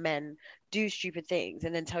hate when men do stupid things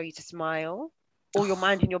and then tell you to smile, or you're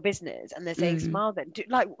minding your business and they're saying smile. Then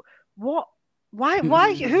like what? Why?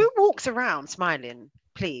 Who walks around smiling?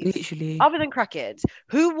 Please, literally. Other than crackheads,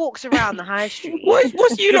 who walks around the high street?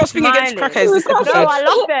 What's you lot's thing against crackheads? No, I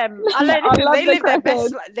love them. They live their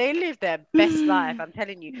best. They live their best life. I'm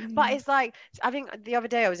telling you. But it's like, I think the other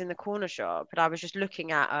day I was in the corner shop and I was just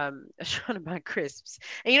looking at I was trying to buy crisps,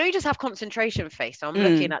 and you just have concentration face. So I'm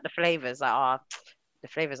looking at the flavors like, the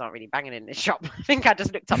flavors aren't really banging in this shop. I think I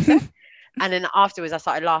just looked upset. And then afterwards, I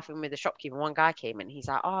started laughing with the shopkeeper. One guy came in, he's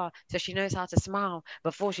like, so she knows how to smile.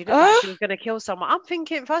 Before she looked like she was going to kill someone. I'm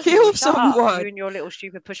thinking, first of all, shut up, you and your little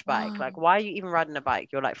stupid push bike. Like, why are you even riding a bike?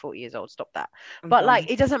 You're like 40 years old. Stop that. But like,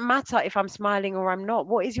 it doesn't matter if I'm smiling or I'm not.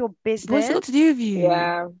 What is your business? What's it got to do with you?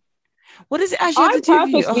 Yeah. What does it actually have to do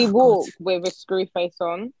with you? I purposely walk with a screw face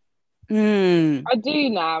on. I do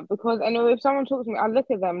now because I know if someone talks to me, I look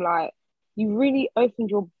at them like, you really opened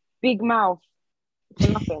your big mouth for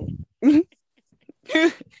nothing. And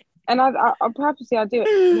I purposely I do it.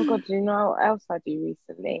 Oh my god, do you know what else I do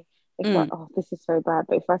recently? It's like, this is so bad.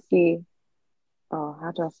 But if I see,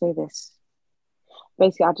 how do I say this?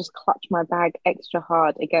 Basically, I just clutch my bag extra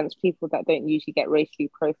hard against people that don't usually get racially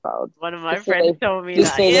profiled. One of my friends told me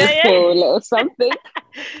that. Cool, a little something.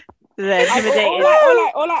 Or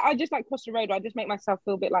I just like cross the road. I just make myself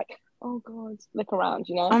feel a bit like, oh god, look around,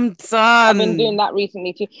 you know. I'm done. I've been doing that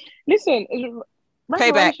recently too. Listen,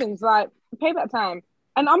 reparations, like payback time,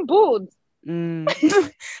 and I'm bored. You're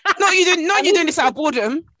doing this out of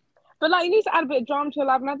boredom. But like, you need to add a bit of drama to your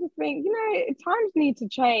life, and I just think, times need to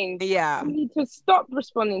change. Yeah, we need to stop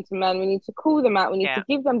responding to men. We need to call them out. We need to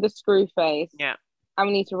give them the screw face. Yeah, and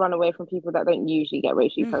we need to run away from people that don't usually get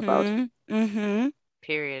racially profiled.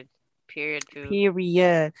 Period.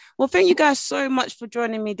 Well, thank you guys so much for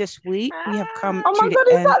joining me this week. We have come. Oh my god,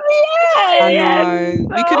 is that the end? I know.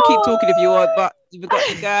 We could keep talking if you want, but you've got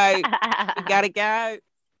to go. You gotta go.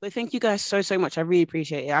 But thank you guys so much. I really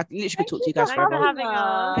appreciate it. I literally could talk to you guys forever.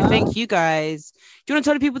 Thank you guys. Do you want to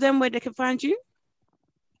tell the people then where they can find you?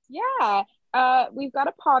 Yeah. We've got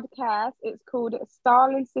a podcast. It's called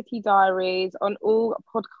Starling City Diaries on all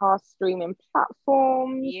podcast streaming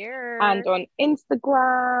platforms and on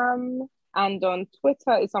Instagram and on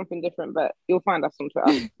Twitter. It's something different, but you'll find us on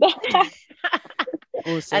Twitter.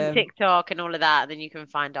 Awesome. And TikTok and all of that. Then you can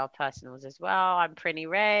find our personals as well. I'm Prinny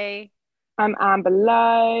Ray. I'm Amber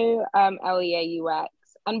Lowe, Leaux.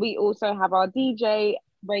 And we also have our DJ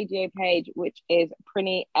radio page, which is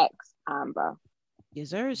Prinny X Amber. Yes,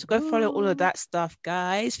 sir. So go follow all of that stuff,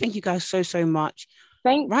 guys. Thank you guys so much.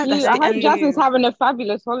 Thank you. I hope Jasmine's having a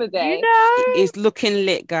fabulous holiday. It's looking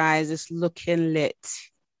lit, guys. It's looking lit.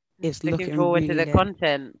 It's looking forward to the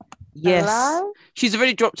content. Yes. Hello? She's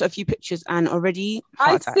already dropped a few pictures and already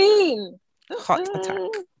I've seen heart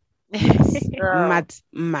attack.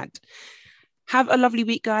 Mad. Have a lovely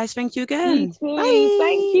week, guys. Thank you again. You too. Bye.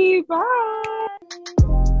 Thank you. Bye.